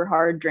this super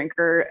hard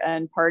drinker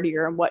and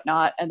partier and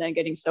whatnot, and then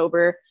getting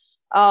sober.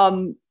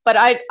 But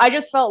I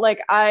just felt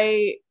like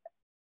I'm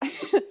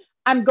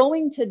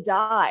going to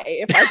die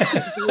if I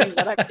keep doing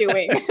what I'm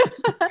doing.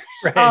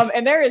 Right.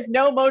 And there is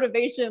no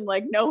motivation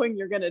like knowing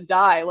you're going to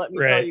die. Let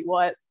me tell you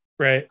what.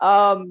 Right.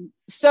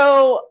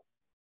 So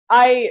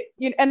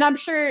and I'm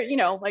sure,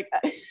 like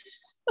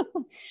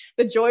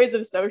the joys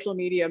of social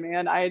media,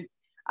 man.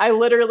 I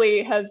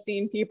literally have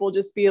seen people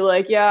just be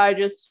like, yeah, I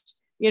just,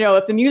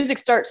 if the music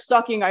starts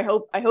sucking, I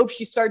hope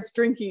she starts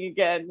drinking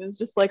again. It's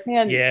just like,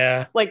 man,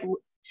 yeah, like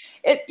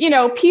it,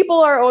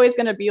 people are always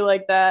going to be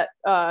like that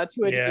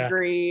to a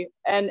degree,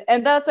 and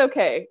that's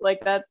okay.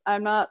 Like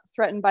I'm not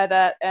threatened by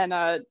that. And,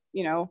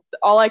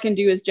 all I can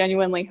do is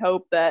genuinely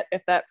hope that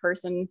if that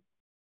person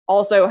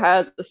also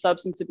has a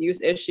substance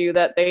abuse issue,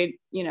 that they,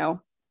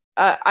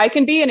 I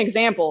can be an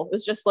example.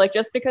 It's just like,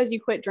 just because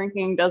you quit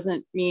drinking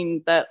doesn't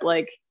mean that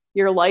like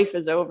your life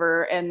is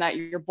over and that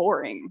you're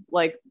boring.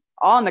 Like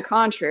on the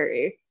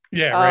contrary.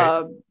 Yeah.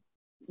 Right.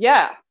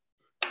 Yeah.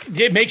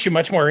 It makes you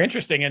much more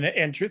interesting.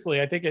 And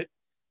truthfully, I think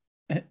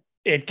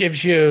it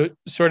gives you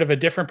sort of a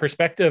different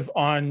perspective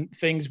on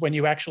things when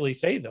you actually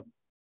say them.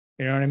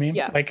 You know what I mean?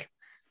 Yeah. Like,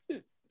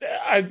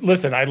 I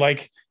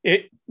like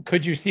it.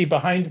 Could you see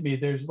behind me?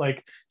 There's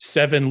like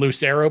 7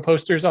 Lucero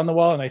posters on the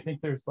wall. And I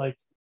think there's like,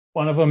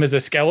 one of them is a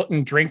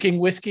skeleton drinking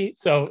whiskey.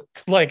 So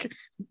it's like,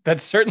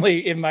 that's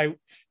certainly in my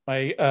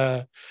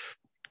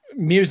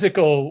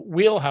musical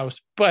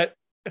wheelhouse. But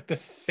at the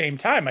same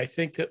time, I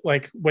think that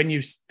like when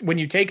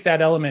you take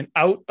that element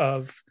out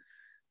of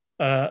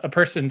a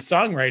person's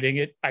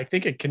songwriting, I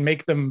think it can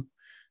make them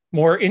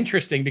more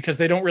interesting because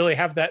they don't really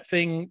have that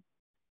thing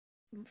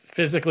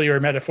physically or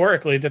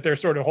metaphorically that they're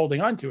sort of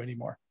holding on to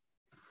anymore.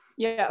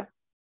 Yeah.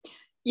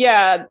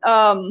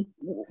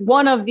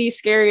 One of the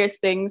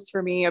scariest things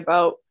for me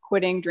about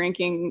quitting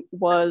drinking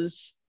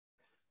was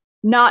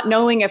not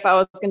knowing if I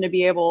was going to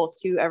be able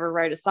to ever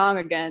write a song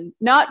again.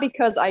 Not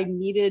because I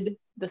needed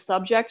the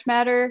subject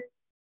matter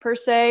per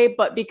se,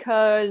 but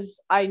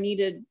because I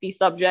needed the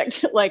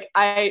subject. Like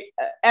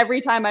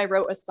every time I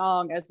wrote a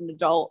song as an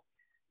adult,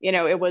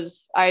 it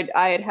was, I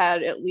had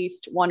had at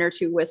least 1 or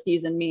 2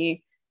 whiskeys in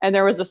me. And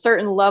there was a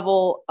certain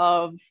level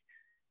of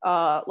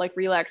like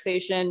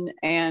relaxation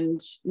and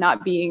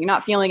not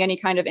feeling any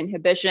kind of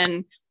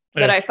inhibition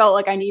that I felt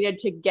like I needed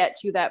to get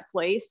to that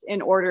place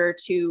in order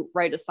to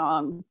write a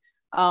song.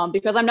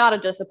 Because I'm not a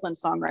disciplined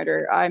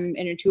songwriter. I'm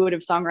an intuitive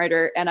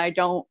songwriter, and I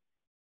don't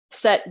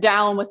set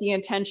down with the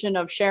intention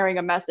of sharing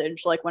a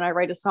message. Like when I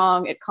write a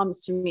song, it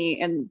comes to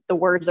me and the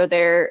words are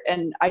there,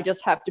 and I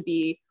just have to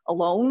be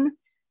alone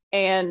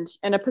and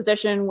in a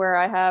position where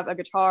I have a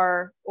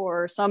guitar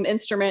or some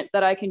instrument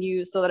that I can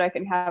use so that I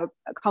can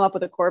come up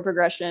with a chord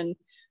progression,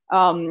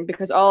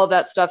 because all of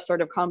that stuff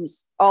sort of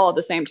comes all at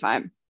the same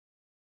time.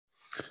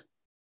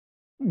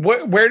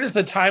 Where does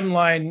the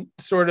timeline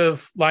sort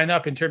of line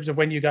up in terms of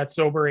when you got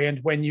sober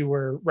and when you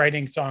were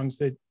writing songs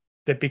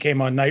that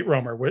became on Night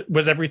Roamer?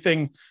 Was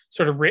everything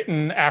sort of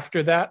written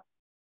after that?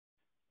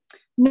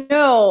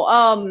 No.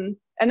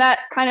 And that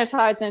kind of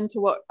ties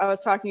into what I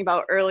was talking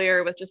about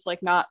earlier with just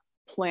like not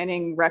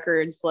planning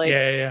records. Like,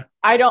 yeah.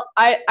 I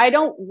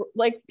don't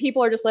like,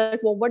 people are just like,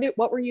 well,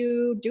 what were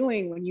you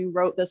doing when you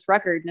wrote this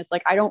record? And it's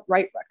like, I don't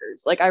write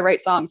records. Like I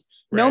write songs.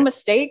 Right. No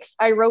Mistakes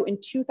I wrote in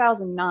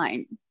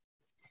 2009.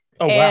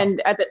 Oh,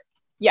 and wow.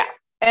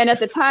 And at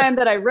the time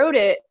that I wrote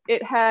it,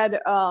 it had,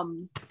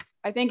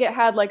 I think it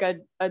had like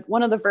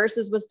one of the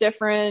verses was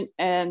different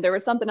and there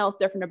was something else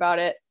different about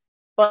it.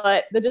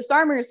 But the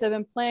Disarmers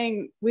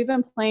we've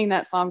been playing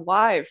that song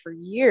live for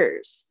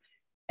years.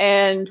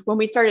 And when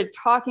we started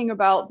talking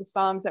about the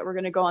songs that were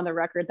going to go on the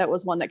record, that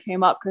was one that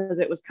came up because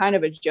it was kind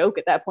of a joke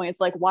at that point. It's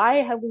like,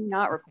 why have we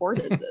not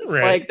recorded this?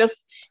 Right. Like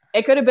this,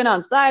 it could have been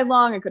on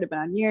Sidelong, it could have been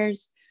on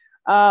Years.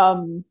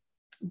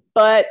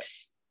 But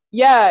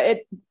yeah,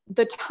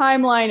 the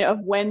timeline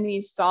of when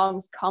these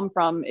songs come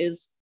from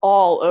is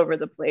all over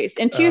the place.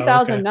 In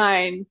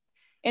 2009,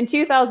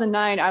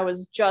 I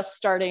was just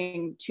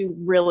starting to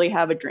really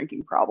have a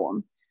drinking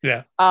problem.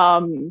 Yeah.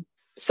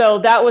 So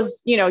that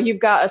was, you've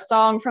got a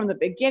song from the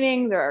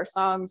beginning, there are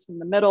songs from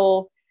the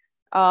middle.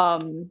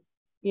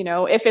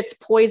 If It's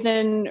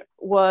Poison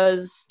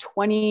was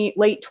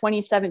late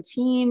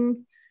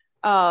 2017.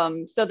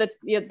 So the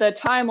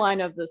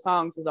timeline of the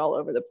songs is all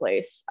over the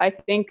place. I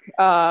think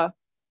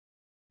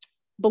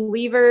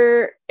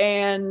Believer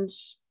and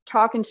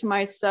Talking to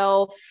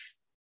Myself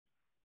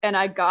and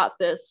I Got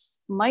This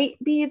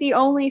might be the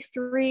only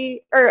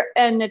three,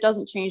 and it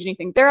doesn't change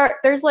anything.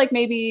 There's like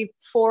maybe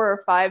 4 or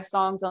 5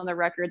 songs on the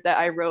record that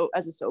I wrote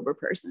as a sober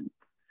person.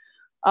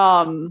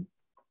 And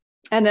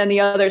then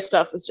the other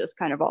stuff was just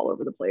kind of all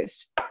over the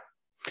place.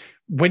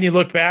 When you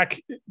look back,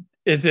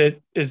 is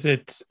it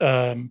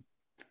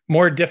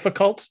more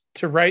difficult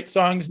to write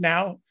songs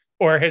now,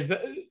 or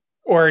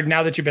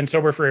now that you've been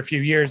sober for a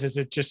few years, is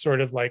it just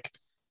sort of like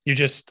you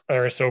just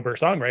are a sober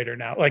songwriter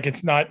now? Like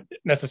it's not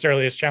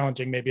necessarily as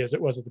challenging maybe as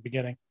it was at the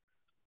beginning.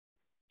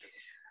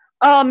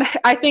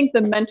 I think the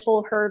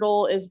mental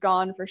hurdle is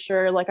gone for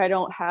sure. Like I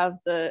don't have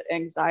the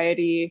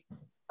anxiety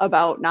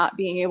about not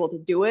being able to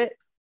do it.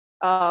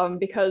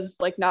 Because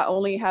like not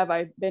only have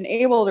I been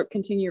able to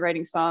continue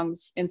writing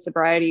songs in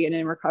sobriety and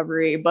in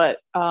recovery, but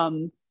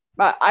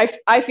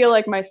I feel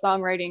like my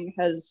songwriting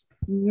has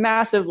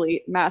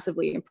massively,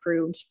 massively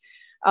improved.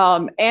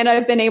 And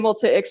I've been able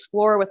to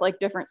explore with like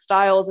different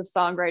styles of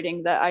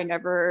songwriting that I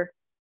never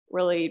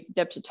really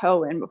dipped a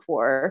toe in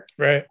before.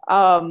 Right.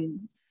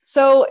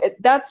 So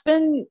that's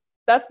been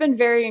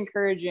very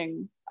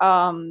encouraging.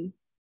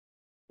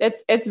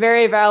 It's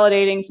very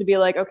validating to be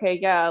like, okay,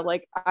 yeah,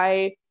 like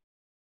I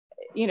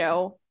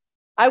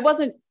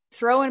wasn't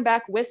throwing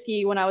back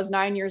whiskey when I was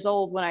 9 years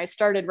old when I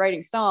started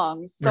writing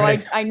songs. So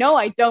right. I know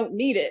I don't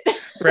need it.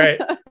 Right.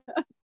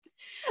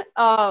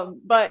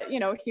 But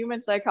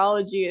human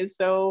psychology is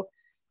so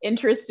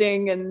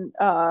interesting, and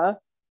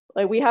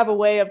like we have a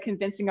way of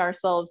convincing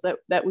ourselves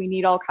that we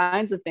need all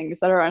kinds of things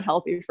that are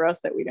unhealthy for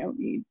us that we don't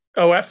need.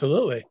 Oh,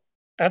 absolutely.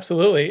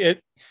 Absolutely.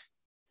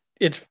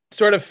 It's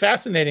sort of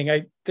fascinating.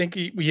 I think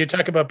you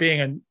talk about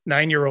being a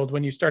 9-year-old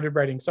when you started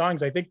writing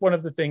songs. I think one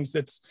of the things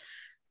that's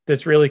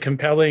really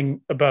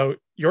compelling about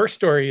your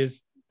story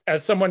is,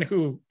 as someone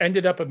who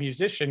ended up a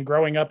musician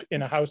growing up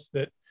in a house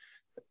that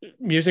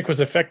music was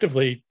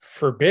effectively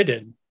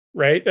forbidden,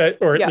 right?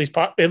 Or at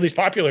least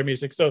popular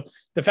music. So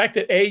the fact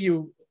that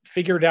you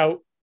figured out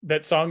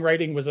that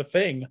songwriting was a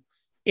thing,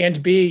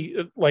 and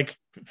B, like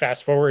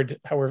fast forward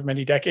however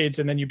many decades,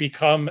 and then you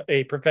become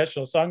a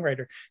professional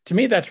songwriter. To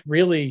me, that's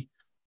really,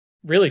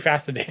 really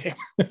fascinating.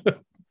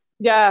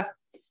 Yeah.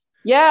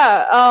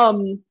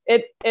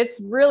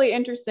 It's really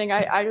interesting.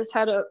 I just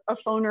had a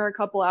phoner a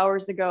couple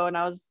hours ago, and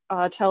I was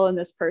telling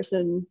this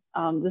person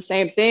the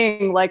same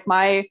thing. Like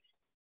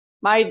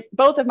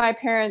both of my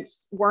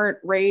parents weren't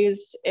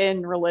raised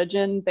in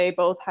religion. They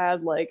both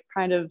had like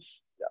kind of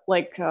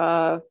like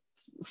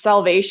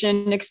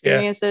salvation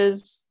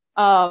experiences.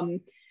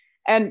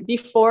 And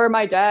before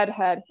my dad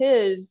had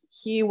his,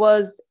 he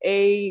was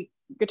a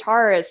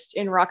guitarist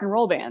in rock and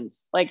roll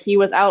bands. Like he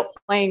was out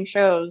playing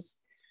shows.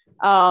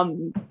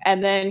 And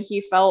then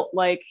he felt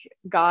like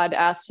God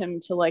asked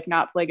him to like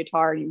not play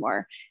guitar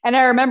anymore. And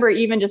I remember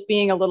even just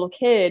being a little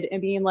kid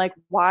and being like,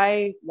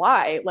 why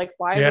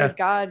would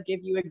God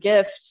give you a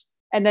gift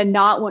and then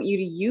not want you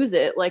to use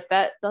it? Like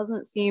that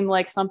doesn't seem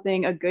like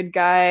something a good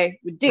guy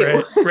would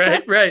do.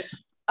 Right.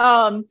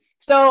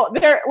 So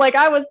there, like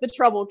I was the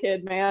trouble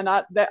kid, man.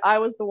 I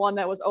was the one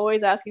that was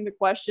always asking the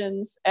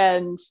questions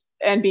and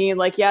being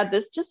like, yeah,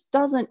 this just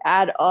doesn't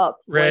add up.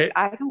 Right.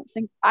 Like,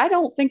 I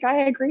don't think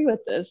I agree with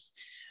this.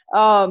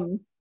 And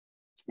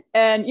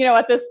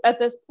at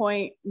this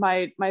point,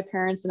 my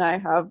parents and I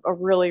have a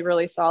really,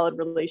 really solid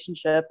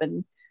relationship,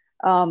 and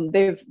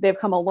they've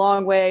come a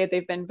long way.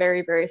 They've been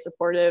very, very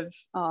supportive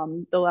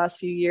the last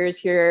few years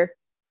here.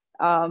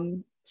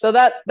 So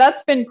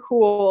that's been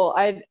cool.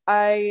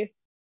 I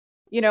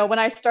when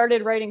I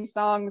started writing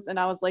songs and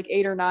I was like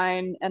 8 or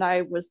 9, and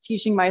I was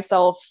teaching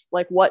myself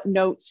like what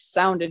notes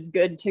sounded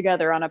good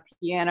together on a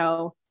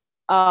piano,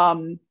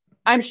 I'm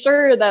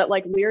sure that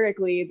like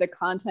lyrically the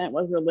content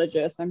was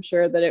religious. I'm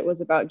sure that it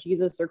was about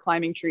Jesus or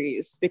climbing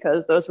trees,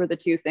 because those were the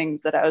two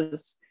things that I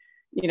was,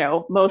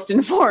 most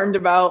informed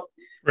about.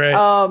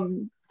 Right.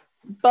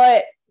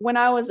 But when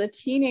I was a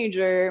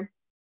teenager,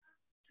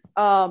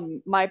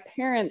 my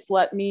parents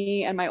let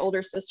me and my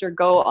older sister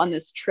go on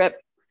this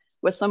trip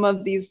with some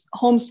of these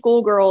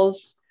homeschool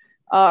girls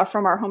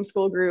from our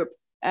homeschool group.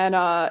 And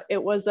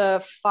it was I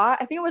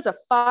think it was a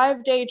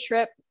 5-day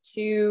trip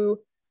to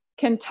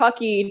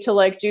Kentucky to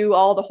like do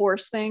all the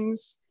horse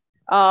things.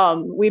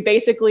 We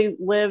basically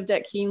lived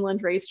at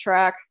Keeneland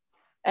Racetrack,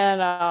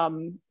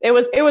 and it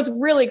was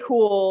really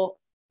cool.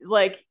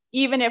 Like,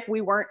 even if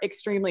we weren't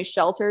extremely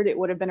sheltered, it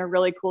would have been a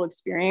really cool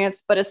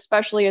experience. But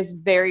especially as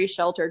very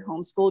sheltered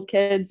homeschooled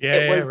kids,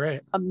 it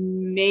was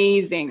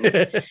amazing.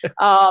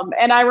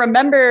 And I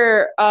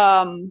remember,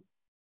 I'm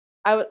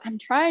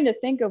trying to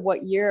think of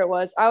what year it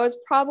was. I was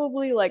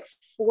probably like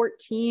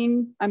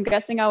 14. I'm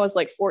guessing I was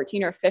like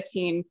 14 or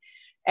 15.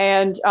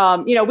 And,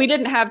 we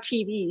didn't have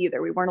TV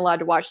either. We weren't allowed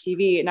to watch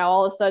TV. And now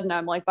all of a sudden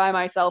I'm like by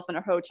myself in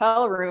a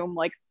hotel room,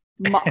 like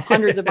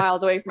hundreds of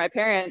miles away from my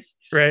parents.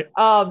 Right.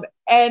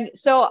 And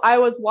so I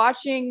was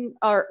watching,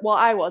 I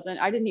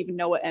didn't even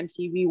know what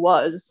MTV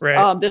was.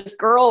 Right. This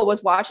girl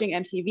was watching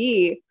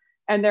MTV,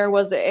 and there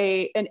was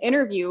an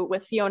interview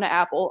with Fiona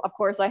Apple. Of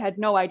course, I had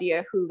no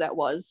idea who that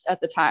was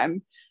at the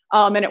time.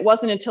 And it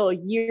wasn't until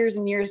years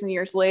and years and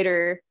years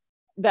later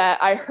that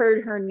I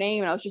heard her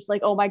name, and I was just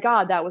like, oh my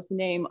God, that was the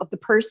name of the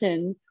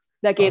person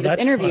that gave this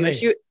interview.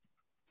 Funny.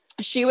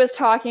 She was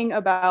talking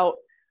about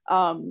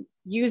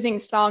using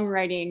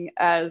songwriting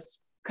as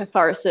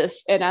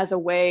catharsis and as a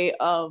way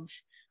of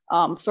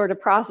sort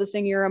of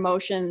processing your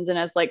emotions and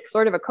as like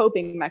sort of a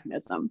coping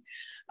mechanism.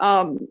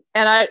 And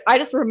I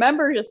just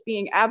remember just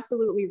being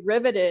absolutely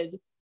riveted,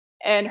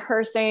 and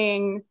her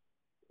saying,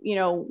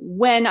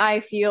 when I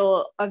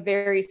feel a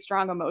very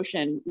strong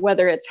emotion,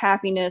 whether it's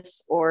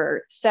happiness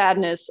or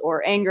sadness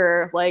or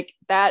anger, like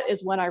that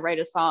is when I write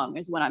a song,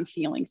 is when I'm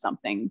feeling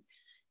something.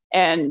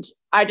 And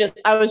I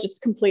was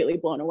just completely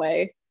blown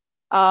away.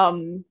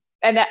 And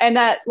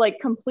that like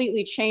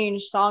completely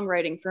changed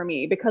songwriting for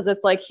me, because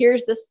it's like,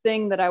 here's this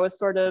thing that I was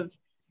sort of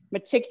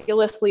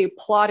meticulously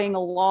plotting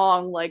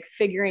along, like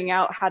figuring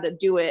out how to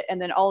do it.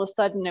 And then all of a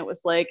sudden it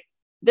was like,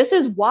 this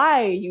is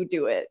why you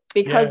do it,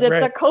 because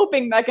it's a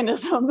coping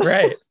mechanism.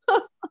 Right.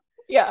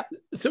 Yeah.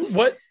 So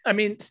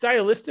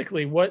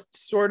stylistically, what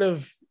sort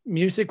of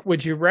music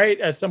would you write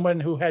as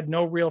someone who had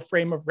no real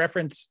frame of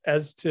reference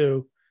as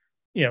to,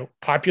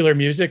 popular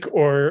music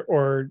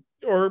or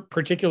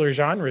particular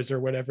genres or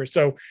whatever?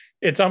 So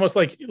it's almost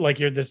like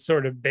you're this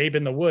sort of babe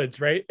in the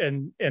woods, right?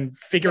 And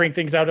figuring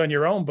things out on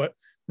your own. But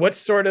what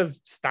sort of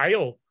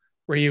style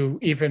were you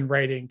even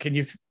writing? Can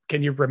you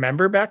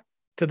remember back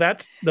to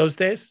those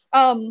days?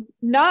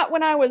 Not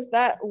when I was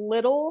that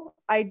little.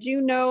 I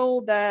do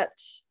know that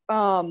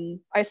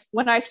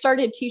when I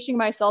started teaching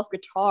myself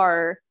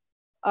guitar,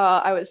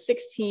 I was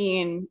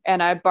 16,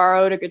 and I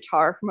borrowed a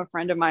guitar from a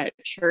friend of mine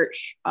at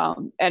church.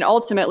 And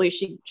ultimately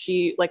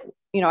she like,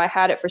 I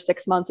had it for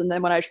 6 months. And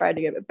then when I tried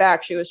to give it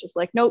back, she was just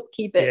like, nope,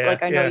 keep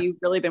it. I know you've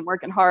really been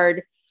working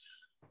hard.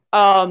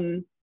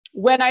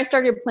 When I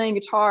started playing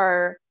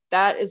guitar,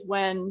 that is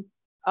when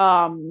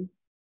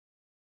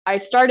I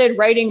started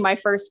writing my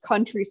first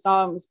country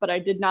songs, but I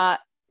did not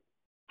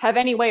have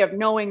any way of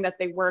knowing that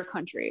they were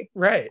country.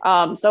 Right.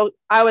 So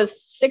I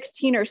was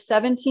 16 or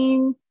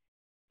 17,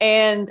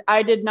 and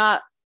I did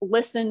not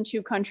listen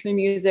to country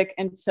music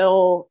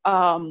until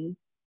around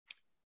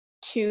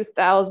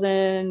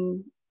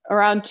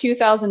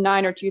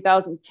 2009 or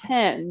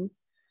 2010.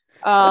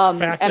 That's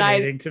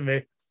fascinating to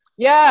me.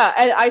 Yeah,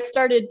 I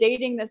started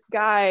dating this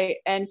guy,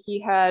 and he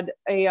had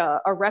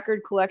a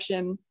record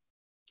collection.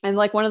 And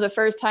like one of the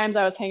first times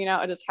I was hanging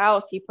out at his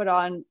house, he put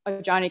on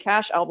a Johnny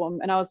Cash album,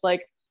 and I was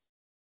like,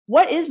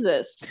 what is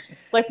this?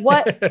 Like,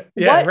 what,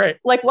 right.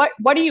 Like,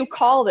 what do you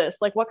call this?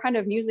 Like, what kind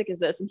of music is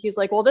this? And he's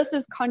like, well, this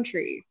is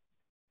country.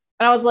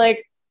 And I was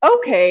like,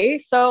 okay,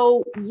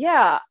 so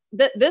yeah,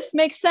 this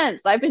makes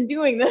sense. I've been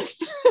doing this.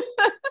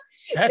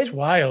 That's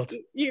wild.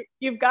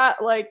 You've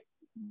got like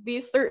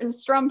these certain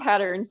strum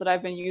patterns that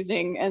I've been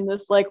using, and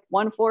this like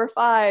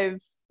 1-4-5,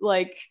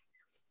 like,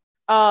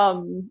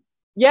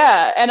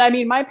 yeah. And I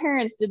mean, my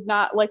parents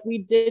we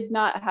did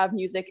not have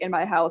music in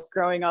my house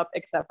growing up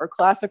except for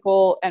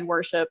classical and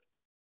worship.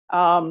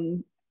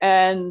 And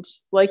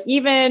like,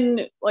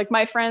 even like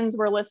my friends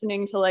were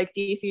listening to like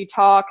DC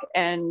Talk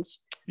and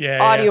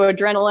Audio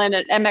Adrenaline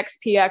and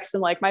MXPX.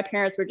 And like, my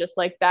parents were just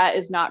like, that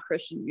is not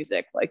Christian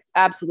music. Like,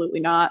 absolutely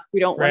not.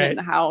 We don't want it in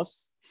the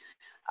house.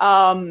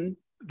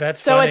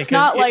 That's so funny, it's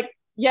not like,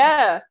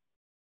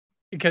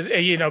 because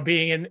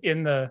being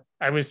in the,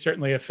 I was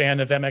certainly a fan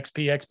of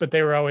MXPX, but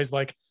they were always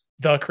like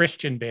the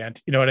Christian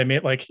band, you know what I mean?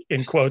 Like,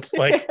 in quotes,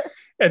 like,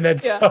 and then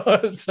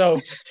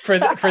so for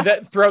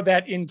that, throw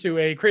that into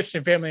a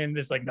Christian family, and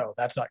it's like, no,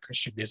 that's not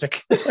Christian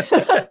music.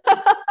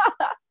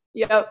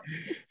 Yep.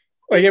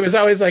 Like, it was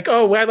always like,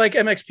 oh, well, I like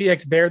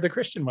MXPX, they're the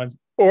Christian ones.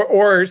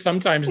 Or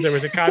sometimes there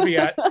was a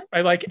caveat, I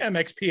like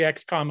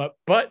MXPX,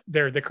 but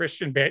they're the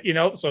Christian band,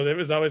 so it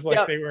was always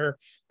like they were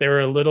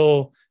a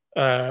little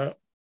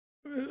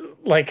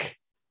like,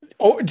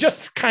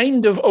 just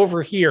kind of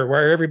over here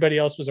where everybody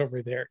else was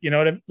over there. You know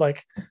what I'm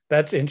like?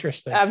 That's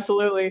interesting.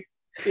 Absolutely.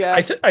 Yeah.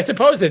 I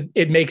suppose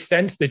it makes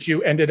sense that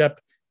you ended up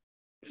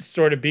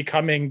sort of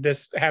having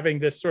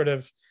this sort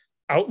of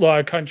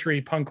outlaw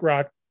country punk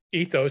rock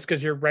ethos,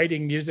 because you're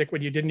writing music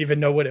when you didn't even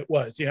know what it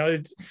was.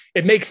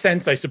 It makes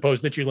sense, I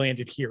suppose, that you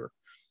landed here.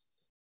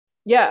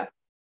 Yeah.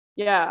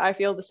 Yeah, I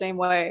feel the same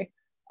way.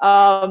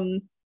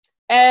 Um,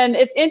 and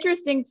it's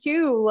interesting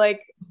too,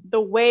 like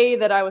the way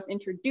that I was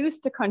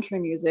introduced to country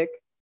music.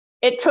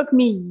 It took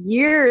me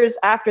years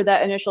after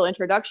that initial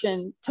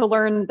introduction to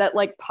learn that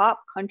like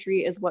pop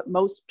country is what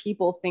most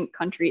people think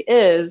country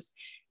is.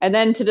 And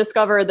then to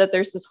discover that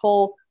there's this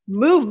whole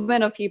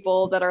movement of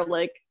people that are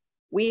like,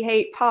 we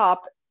hate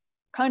pop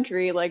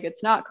country, like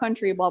it's not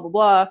country, blah, blah,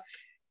 blah.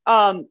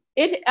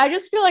 I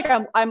just feel like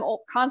I'm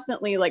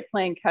constantly like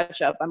playing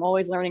catch up. I'm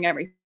always learning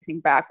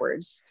everything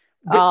backwards.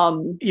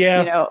 Yeah.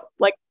 You know,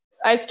 like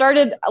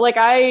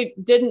I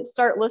didn't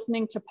start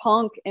listening to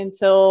punk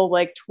until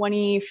like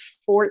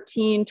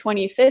 2014,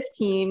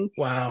 2015.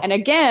 Wow. And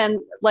again,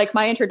 like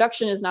my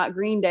introduction is not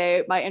Green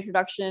Day. My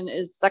introduction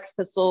is Sex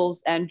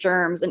Pistols and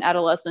Germs and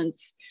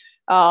Adolescence,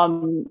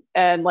 and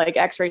like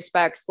X-Ray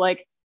Specs.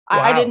 Like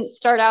wow. I didn't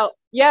start out,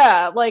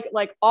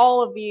 like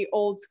all of the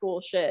old school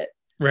shit.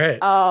 Right.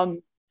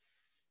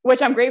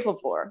 Which I'm grateful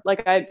for.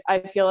 Like, I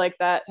feel like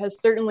that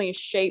has certainly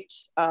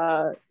shaped,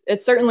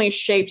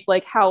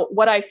 like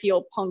what I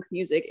feel punk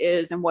music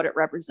is and what it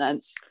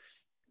represents.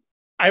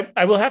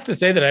 I will have to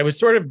say that I was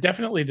sort of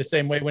definitely the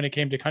same way when it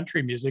came to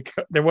country music.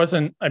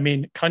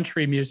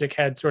 Country music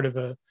had sort of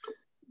a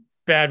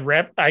bad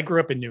rep. I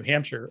grew up in New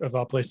Hampshire, of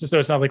all places, so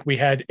it's not like we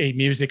had a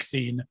music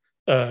scene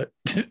of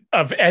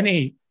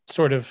any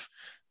sort of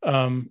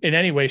in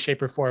any way,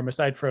 shape, or form,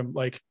 aside from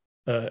like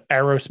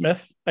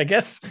Aerosmith, I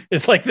guess,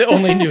 is like the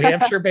only New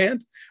Hampshire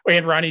band.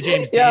 And Ronnie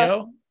James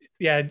Dio.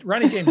 Yeah,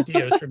 Ronnie James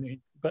Dio is from me.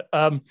 But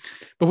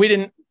we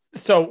didn't,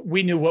 so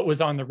we knew what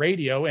was on the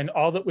radio, and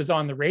all that was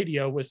on the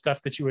radio was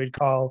stuff that you would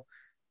call,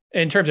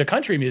 in terms of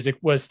country music,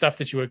 was stuff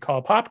that you would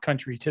call pop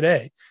country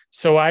today.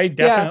 So I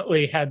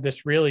definitely had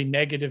this really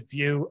negative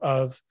view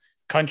of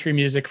country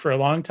music for a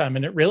long time.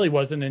 And it really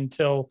wasn't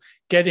until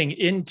getting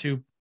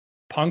into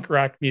punk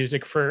rock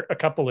music for a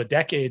couple of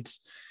decades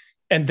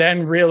and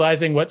then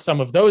realizing what some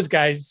of those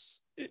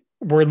guys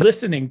were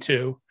listening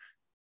to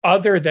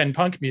other than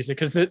punk music,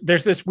 because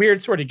there's this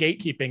weird sort of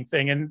gatekeeping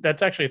thing. And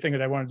that's actually a thing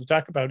that I wanted to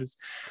talk about, is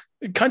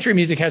country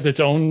music has its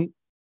own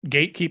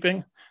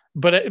gatekeeping,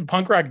 but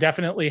punk rock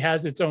definitely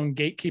has its own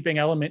gatekeeping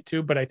element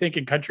too. But I think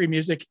in country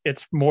music,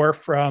 it's more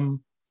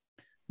from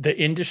the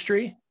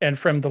industry and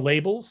from the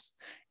labels.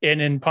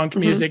 And in punk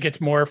music, it's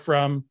more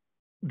from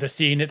the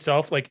scene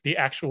itself, like the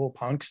actual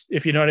punks,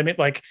 if you know what I mean.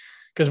 Like,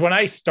 because when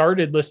I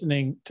started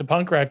listening to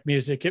punk rock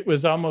music, it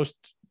was almost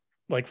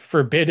like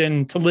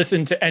forbidden to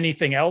listen to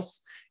anything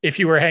else if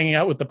you were hanging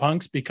out with the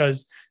punks,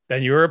 because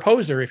then you were a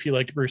poser if you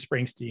liked Bruce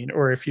Springsteen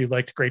or if you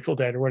liked Grateful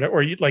Dead or whatever,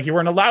 or you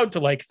weren't allowed to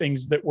like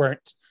things that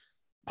weren't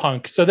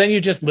punk. So then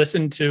you just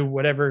listened to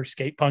whatever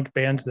skate punk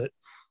bands that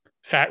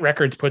Fat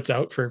Records puts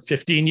out for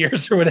 15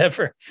 years or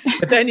whatever.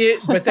 But then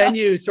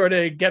you sort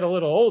of get a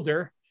little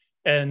older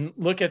and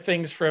look at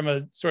things from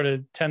a sort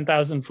of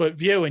 10,000 foot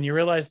view, and you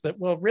realize that,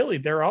 well, really,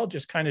 they're all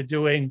just kind of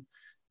doing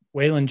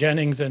Waylon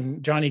Jennings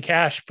and Johnny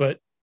Cash, but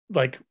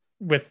like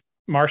with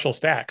Marshall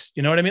Stacks,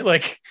 you know what I mean?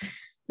 Like,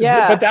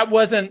 yeah. But that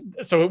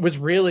wasn't, so it was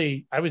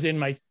really, I was in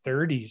my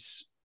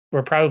 30s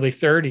or probably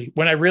 30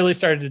 when I really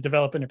started to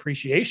develop an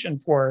appreciation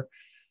for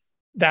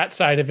that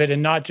side of it,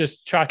 and not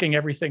just chalking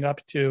everything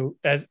up to,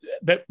 as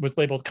that was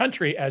labeled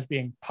country, as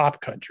being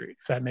pop country,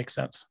 if that makes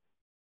sense.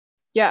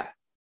 Yeah,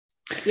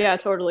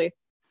 totally.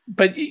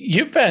 But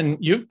you've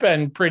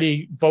been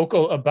pretty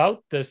vocal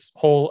about this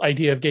whole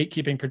idea of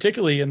gatekeeping,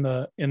 particularly in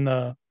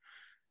the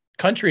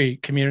country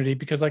community,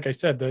 because like I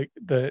said,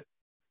 the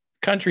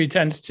country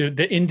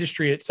the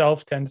industry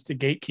itself tends to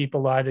gatekeep a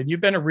lot. And you've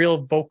been a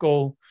real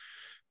vocal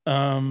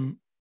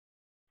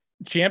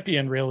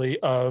champion, really,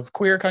 of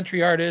queer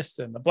country artists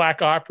and the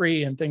Black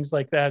Opry and things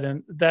like that.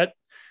 And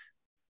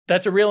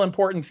that's a real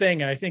important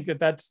thing. And I think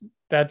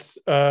that's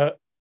a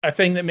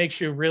thing that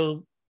makes you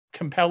real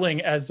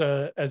compelling as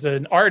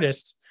an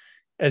artist,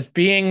 as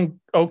being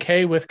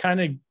okay with kind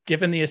of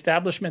giving the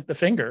establishment the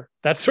finger.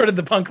 That's sort of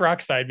the punk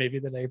rock side maybe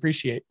that I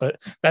appreciate,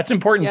 but that's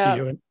important to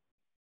you.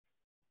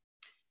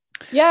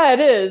 Yeah, it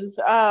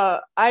is.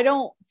 I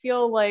don't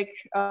feel like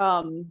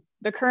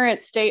the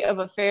current state of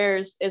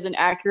affairs is an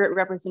accurate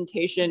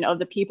representation of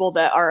the people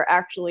that are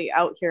actually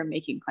out here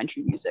making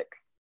country music.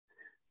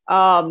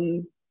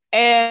 And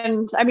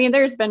I mean,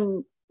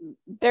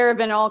 there have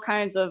been all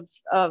kinds of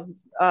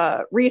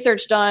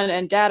research done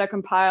and data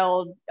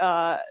compiled,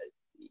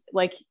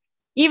 like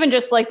even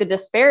just like the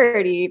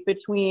disparity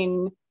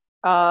between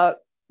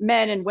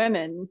men and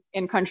women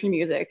in country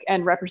music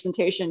and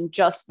representation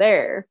just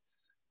there.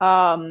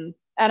 And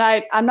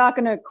I'm not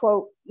going to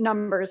quote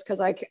numbers because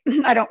I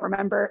don't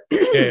remember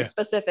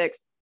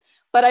specifics,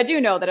 but I do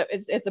know that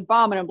it's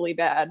abominably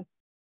bad.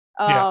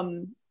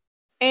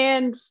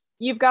 And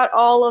you've got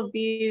all of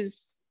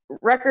these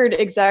record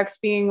execs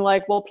being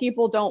like, well,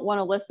 people don't want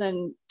to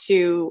listen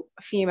to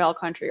female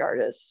country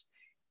artists.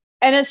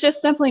 And it's just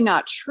simply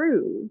not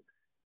true.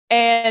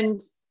 And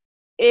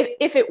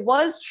if it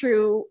was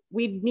true,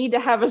 we'd need to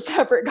have a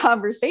separate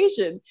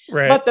conversation.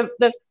 Right. But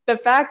the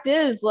fact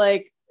is,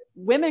 like,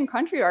 women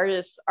country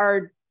artists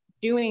are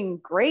doing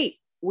great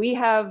we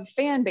have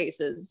fan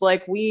bases.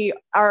 Like, we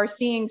are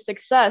seeing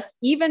success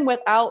even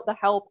without the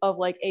help of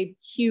like a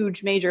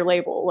huge major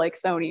label like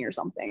Sony or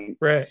something.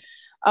 Right.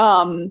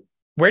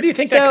 Where do you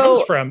think that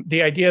comes from?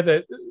 The idea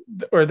that,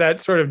 or that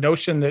sort of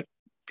notion that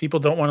people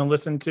don't want to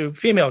listen to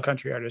female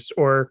country artists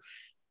or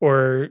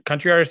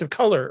country artists of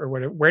color or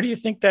whatever. Where do you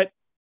think that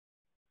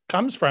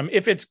comes from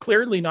if it's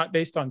clearly not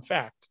based on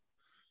fact?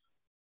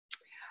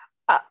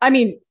 I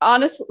mean,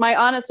 my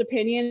honest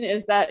opinion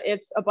is that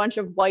it's a bunch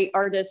of white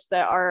artists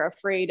that are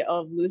afraid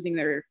of losing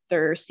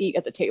their seat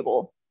at the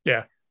table.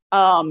 Yeah.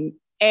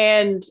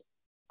 And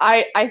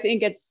I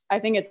think it's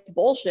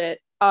bullshit.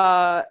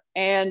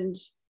 And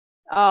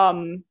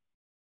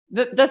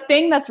the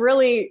thing that's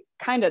really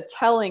kind of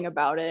telling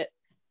about it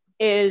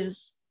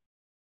is,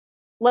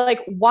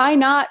 like, why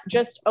not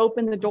just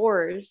open the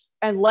doors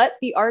and let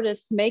the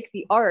artists make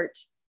the art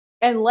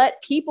and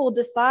let people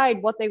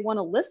decide what they want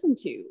to listen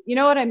to? You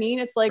know what I mean?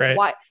 It's like, right.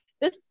 Why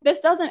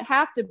this doesn't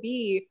have to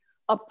be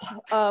a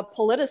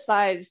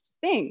politicized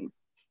thing.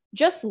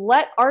 Just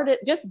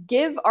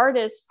give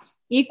artists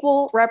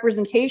equal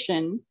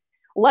representation,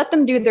 let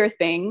them do their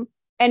thing,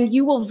 and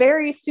you will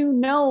very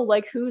soon know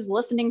like who's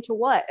listening to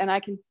what. And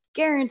I can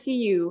guarantee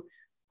you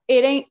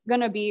it ain't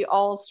gonna be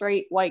all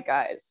straight white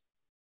guys.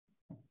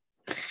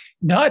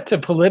 Not to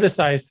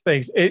politicize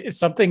things.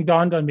 Something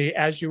dawned on me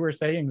as you were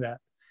saying that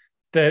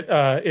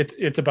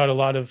it's about a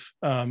lot of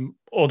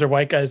older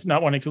white guys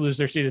not wanting to lose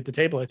their seat at the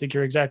table. I think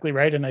you're exactly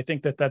right. And I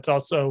think that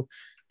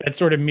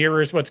sort of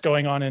mirrors what's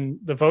going on in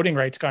the voting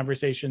rights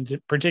conversations,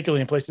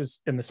 particularly in places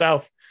in the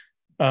South,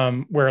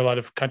 where a lot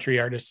of country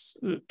artists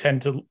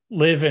tend to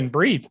live and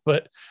breathe.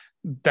 But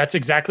that's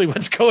exactly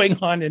what's going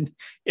on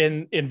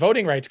in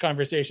voting rights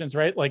conversations,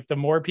 right? Like, the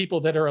more people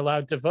that are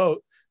allowed to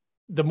vote,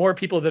 the more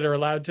people that are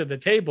allowed to the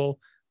table,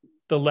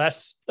 the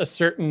less a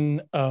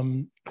certain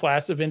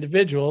class of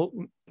individual,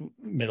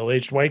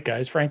 middle-aged white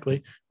guys,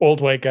 frankly,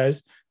 old white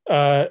guys,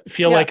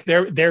 feel like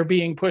they're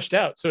being pushed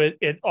out. So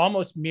it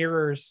almost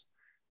mirrors,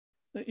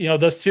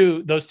 those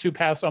two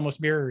paths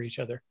almost mirror each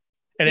other.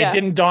 And it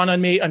didn't dawn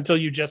on me until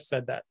you just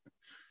said that.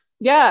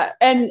 Yeah.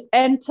 And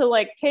to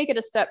like take it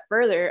a step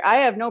further, I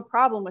have no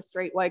problem with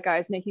straight white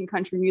guys making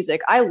country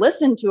music. I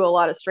listen to a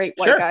lot of straight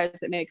white guys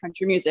that make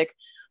country music.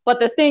 But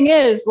the thing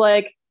is,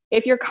 like,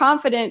 if you're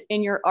confident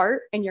in your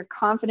art and you're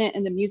confident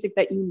in the music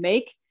that you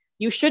make,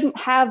 you shouldn't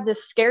have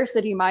this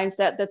scarcity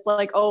mindset that's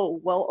like,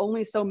 oh, well,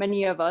 only so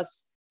many of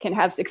us can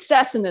have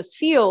success in this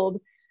field.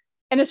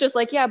 And it's just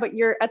like, yeah, but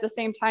you're at the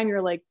same time,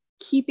 you're like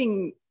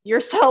keeping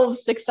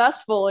yourselves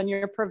successful and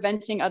you're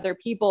preventing other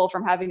people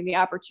from having the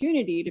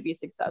opportunity to be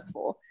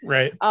successful.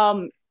 Right.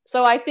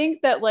 So I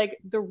think that like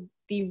the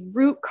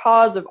root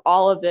cause of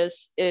all of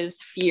this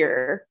is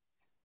fear.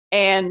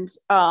 And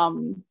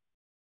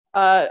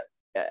I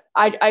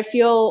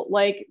feel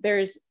like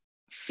there's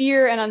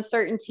fear and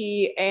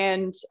uncertainty,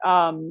 and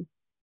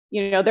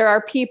there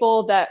are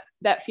people that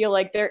feel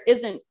like there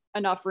isn't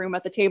enough room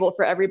at the table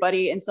for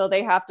everybody, and so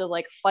they have to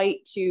like fight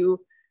to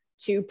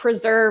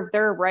preserve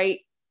their right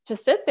to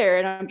sit there.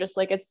 And I'm just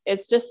like,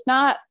 it's just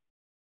not,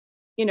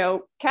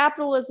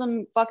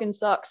 capitalism fucking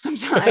sucks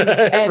sometimes.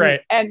 And, right.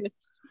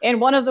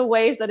 and one of the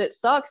ways that it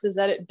sucks is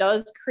that it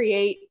does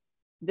create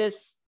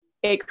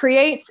it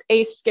creates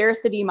a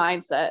scarcity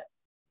mindset.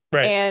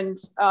 Right.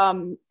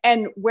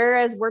 And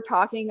whereas we're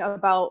talking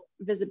about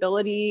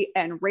visibility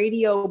and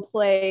radio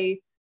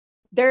play,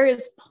 there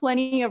is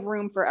plenty of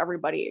room for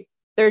everybody.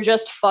 There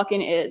just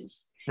fucking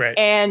is. Right.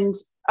 And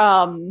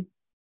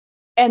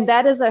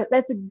that's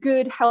a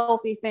good,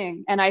 healthy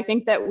thing. And I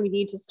think that we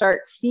need to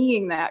start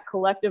seeing that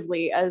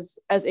collectively as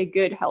a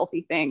good,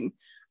 healthy thing.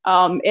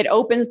 It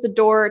opens the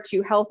door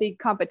to healthy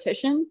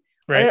competition,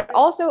 right. But it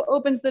also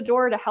opens the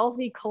door to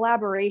healthy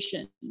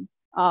collaboration.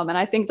 And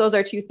I think those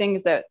are two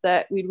things that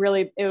it would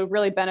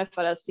really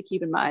benefit us to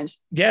keep in mind.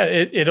 Yeah,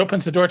 it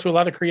opens the door to a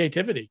lot of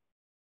creativity,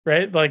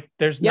 right? Like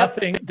there's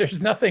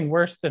nothing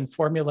worse than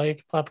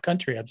formulaic pop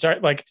country. I'm sorry,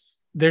 like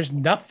there's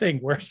nothing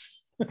worse.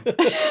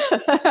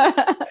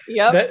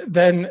 Yep.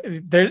 Then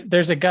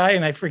there's a guy,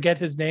 and I forget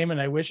his name,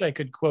 and I wish I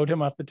could quote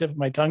him off the tip of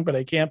my tongue, but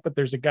I can't. But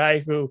there's a guy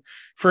who,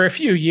 for a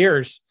few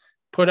years,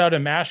 put out a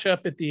mashup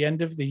at the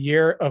end of the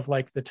year of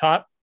like the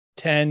top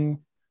 10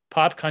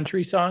 pop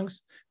country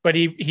songs, but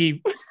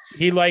he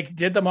like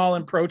did them all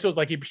in Pro Tools.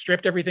 Like he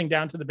stripped everything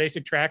down to the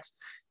basic tracks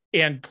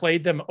and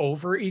played them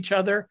over each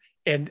other.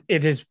 And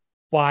it is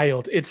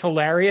wild. It's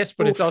hilarious,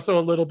 but It's also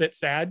a little bit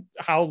sad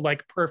how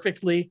like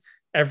perfectly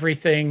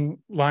everything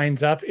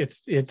lines up.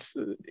 It's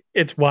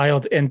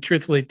wild. And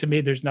truthfully, to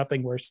me, there's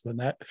nothing worse than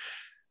that.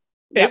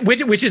 Yep.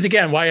 Which is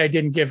again, why I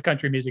didn't give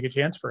country music a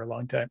chance for a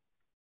long time.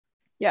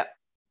 Yeah.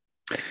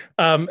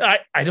 I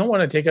don't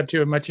want to take up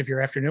too much of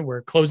your afternoon.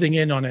 We're closing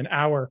in on an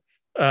hour,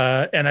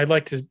 and I'd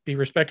like to be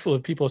respectful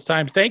of people's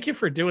time. Thank you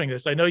for doing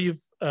this. I know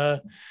you've.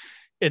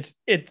 It's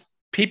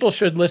people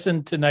should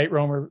listen to Night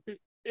Roamer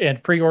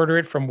and pre-order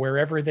it from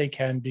wherever they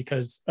can,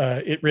 because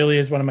it really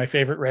is one of my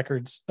favorite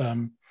records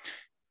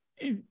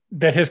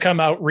that has come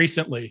out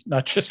recently,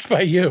 not just by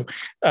you.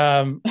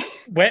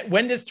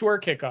 When does tour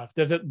kick off?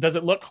 Does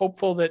it look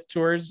hopeful that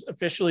tour's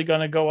officially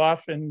going to go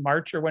off in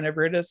March or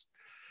whenever it is?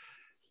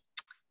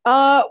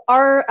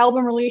 Our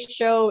album release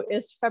show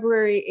is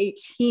February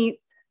 18th.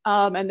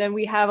 And then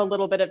we have a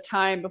little bit of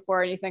time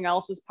before anything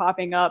else is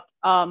popping up.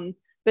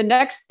 The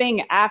next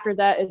thing after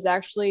that is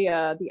actually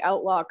the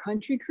Outlaw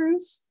Country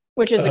Cruise,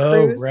 which is a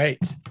cruise. Oh, right.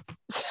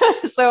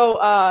 So,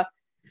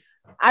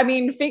 I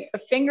mean,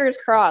 fingers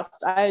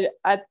crossed.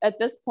 At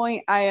this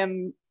point, I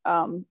am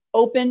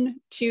open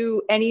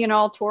to any and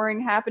all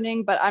touring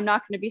happening, but I'm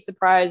not going to be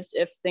surprised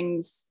if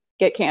things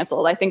get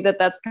canceled. I think that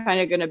that's kind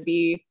of going to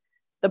be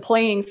the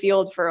playing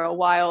field for a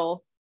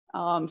while.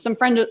 Some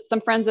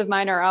friends of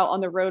mine are out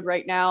on the road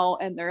right now,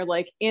 and they're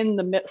like in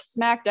the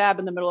smack dab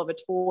in the middle of a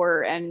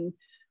tour, and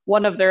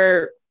one of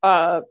their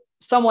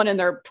someone in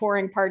their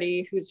touring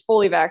party who's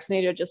fully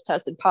vaccinated just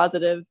tested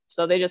positive,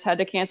 so they just had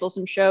to cancel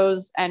some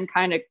shows and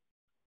kind of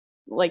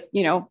like,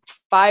 you know,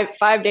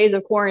 five days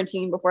of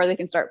quarantine before they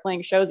can start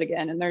playing shows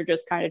again, and they're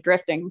just kind of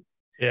drifting.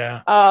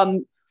 Yeah.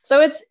 So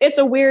it's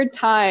a weird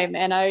time,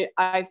 and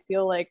I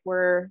feel like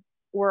we're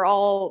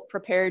all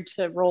prepared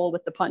to roll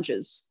with the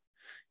punches.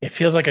 It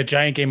feels like a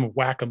giant game of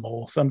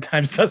whack-a-mole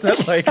sometimes, doesn't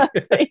it? Like,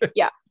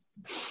 yeah.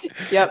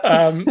 Yep.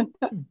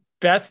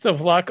 Best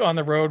of luck on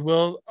the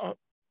road.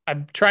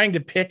 I'm trying to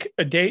pick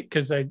a date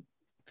because I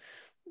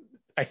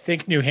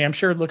think New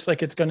Hampshire looks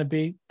like it's going to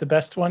be the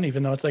best one,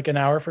 even though it's like an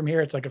hour from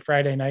here. It's like a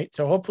Friday night.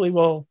 So hopefully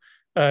we'll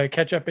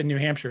catch up in New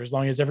Hampshire as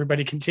long as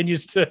everybody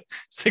continues to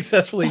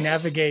successfully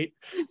navigate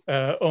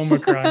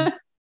Omicron.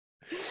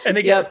 And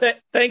again,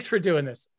 thanks for doing this.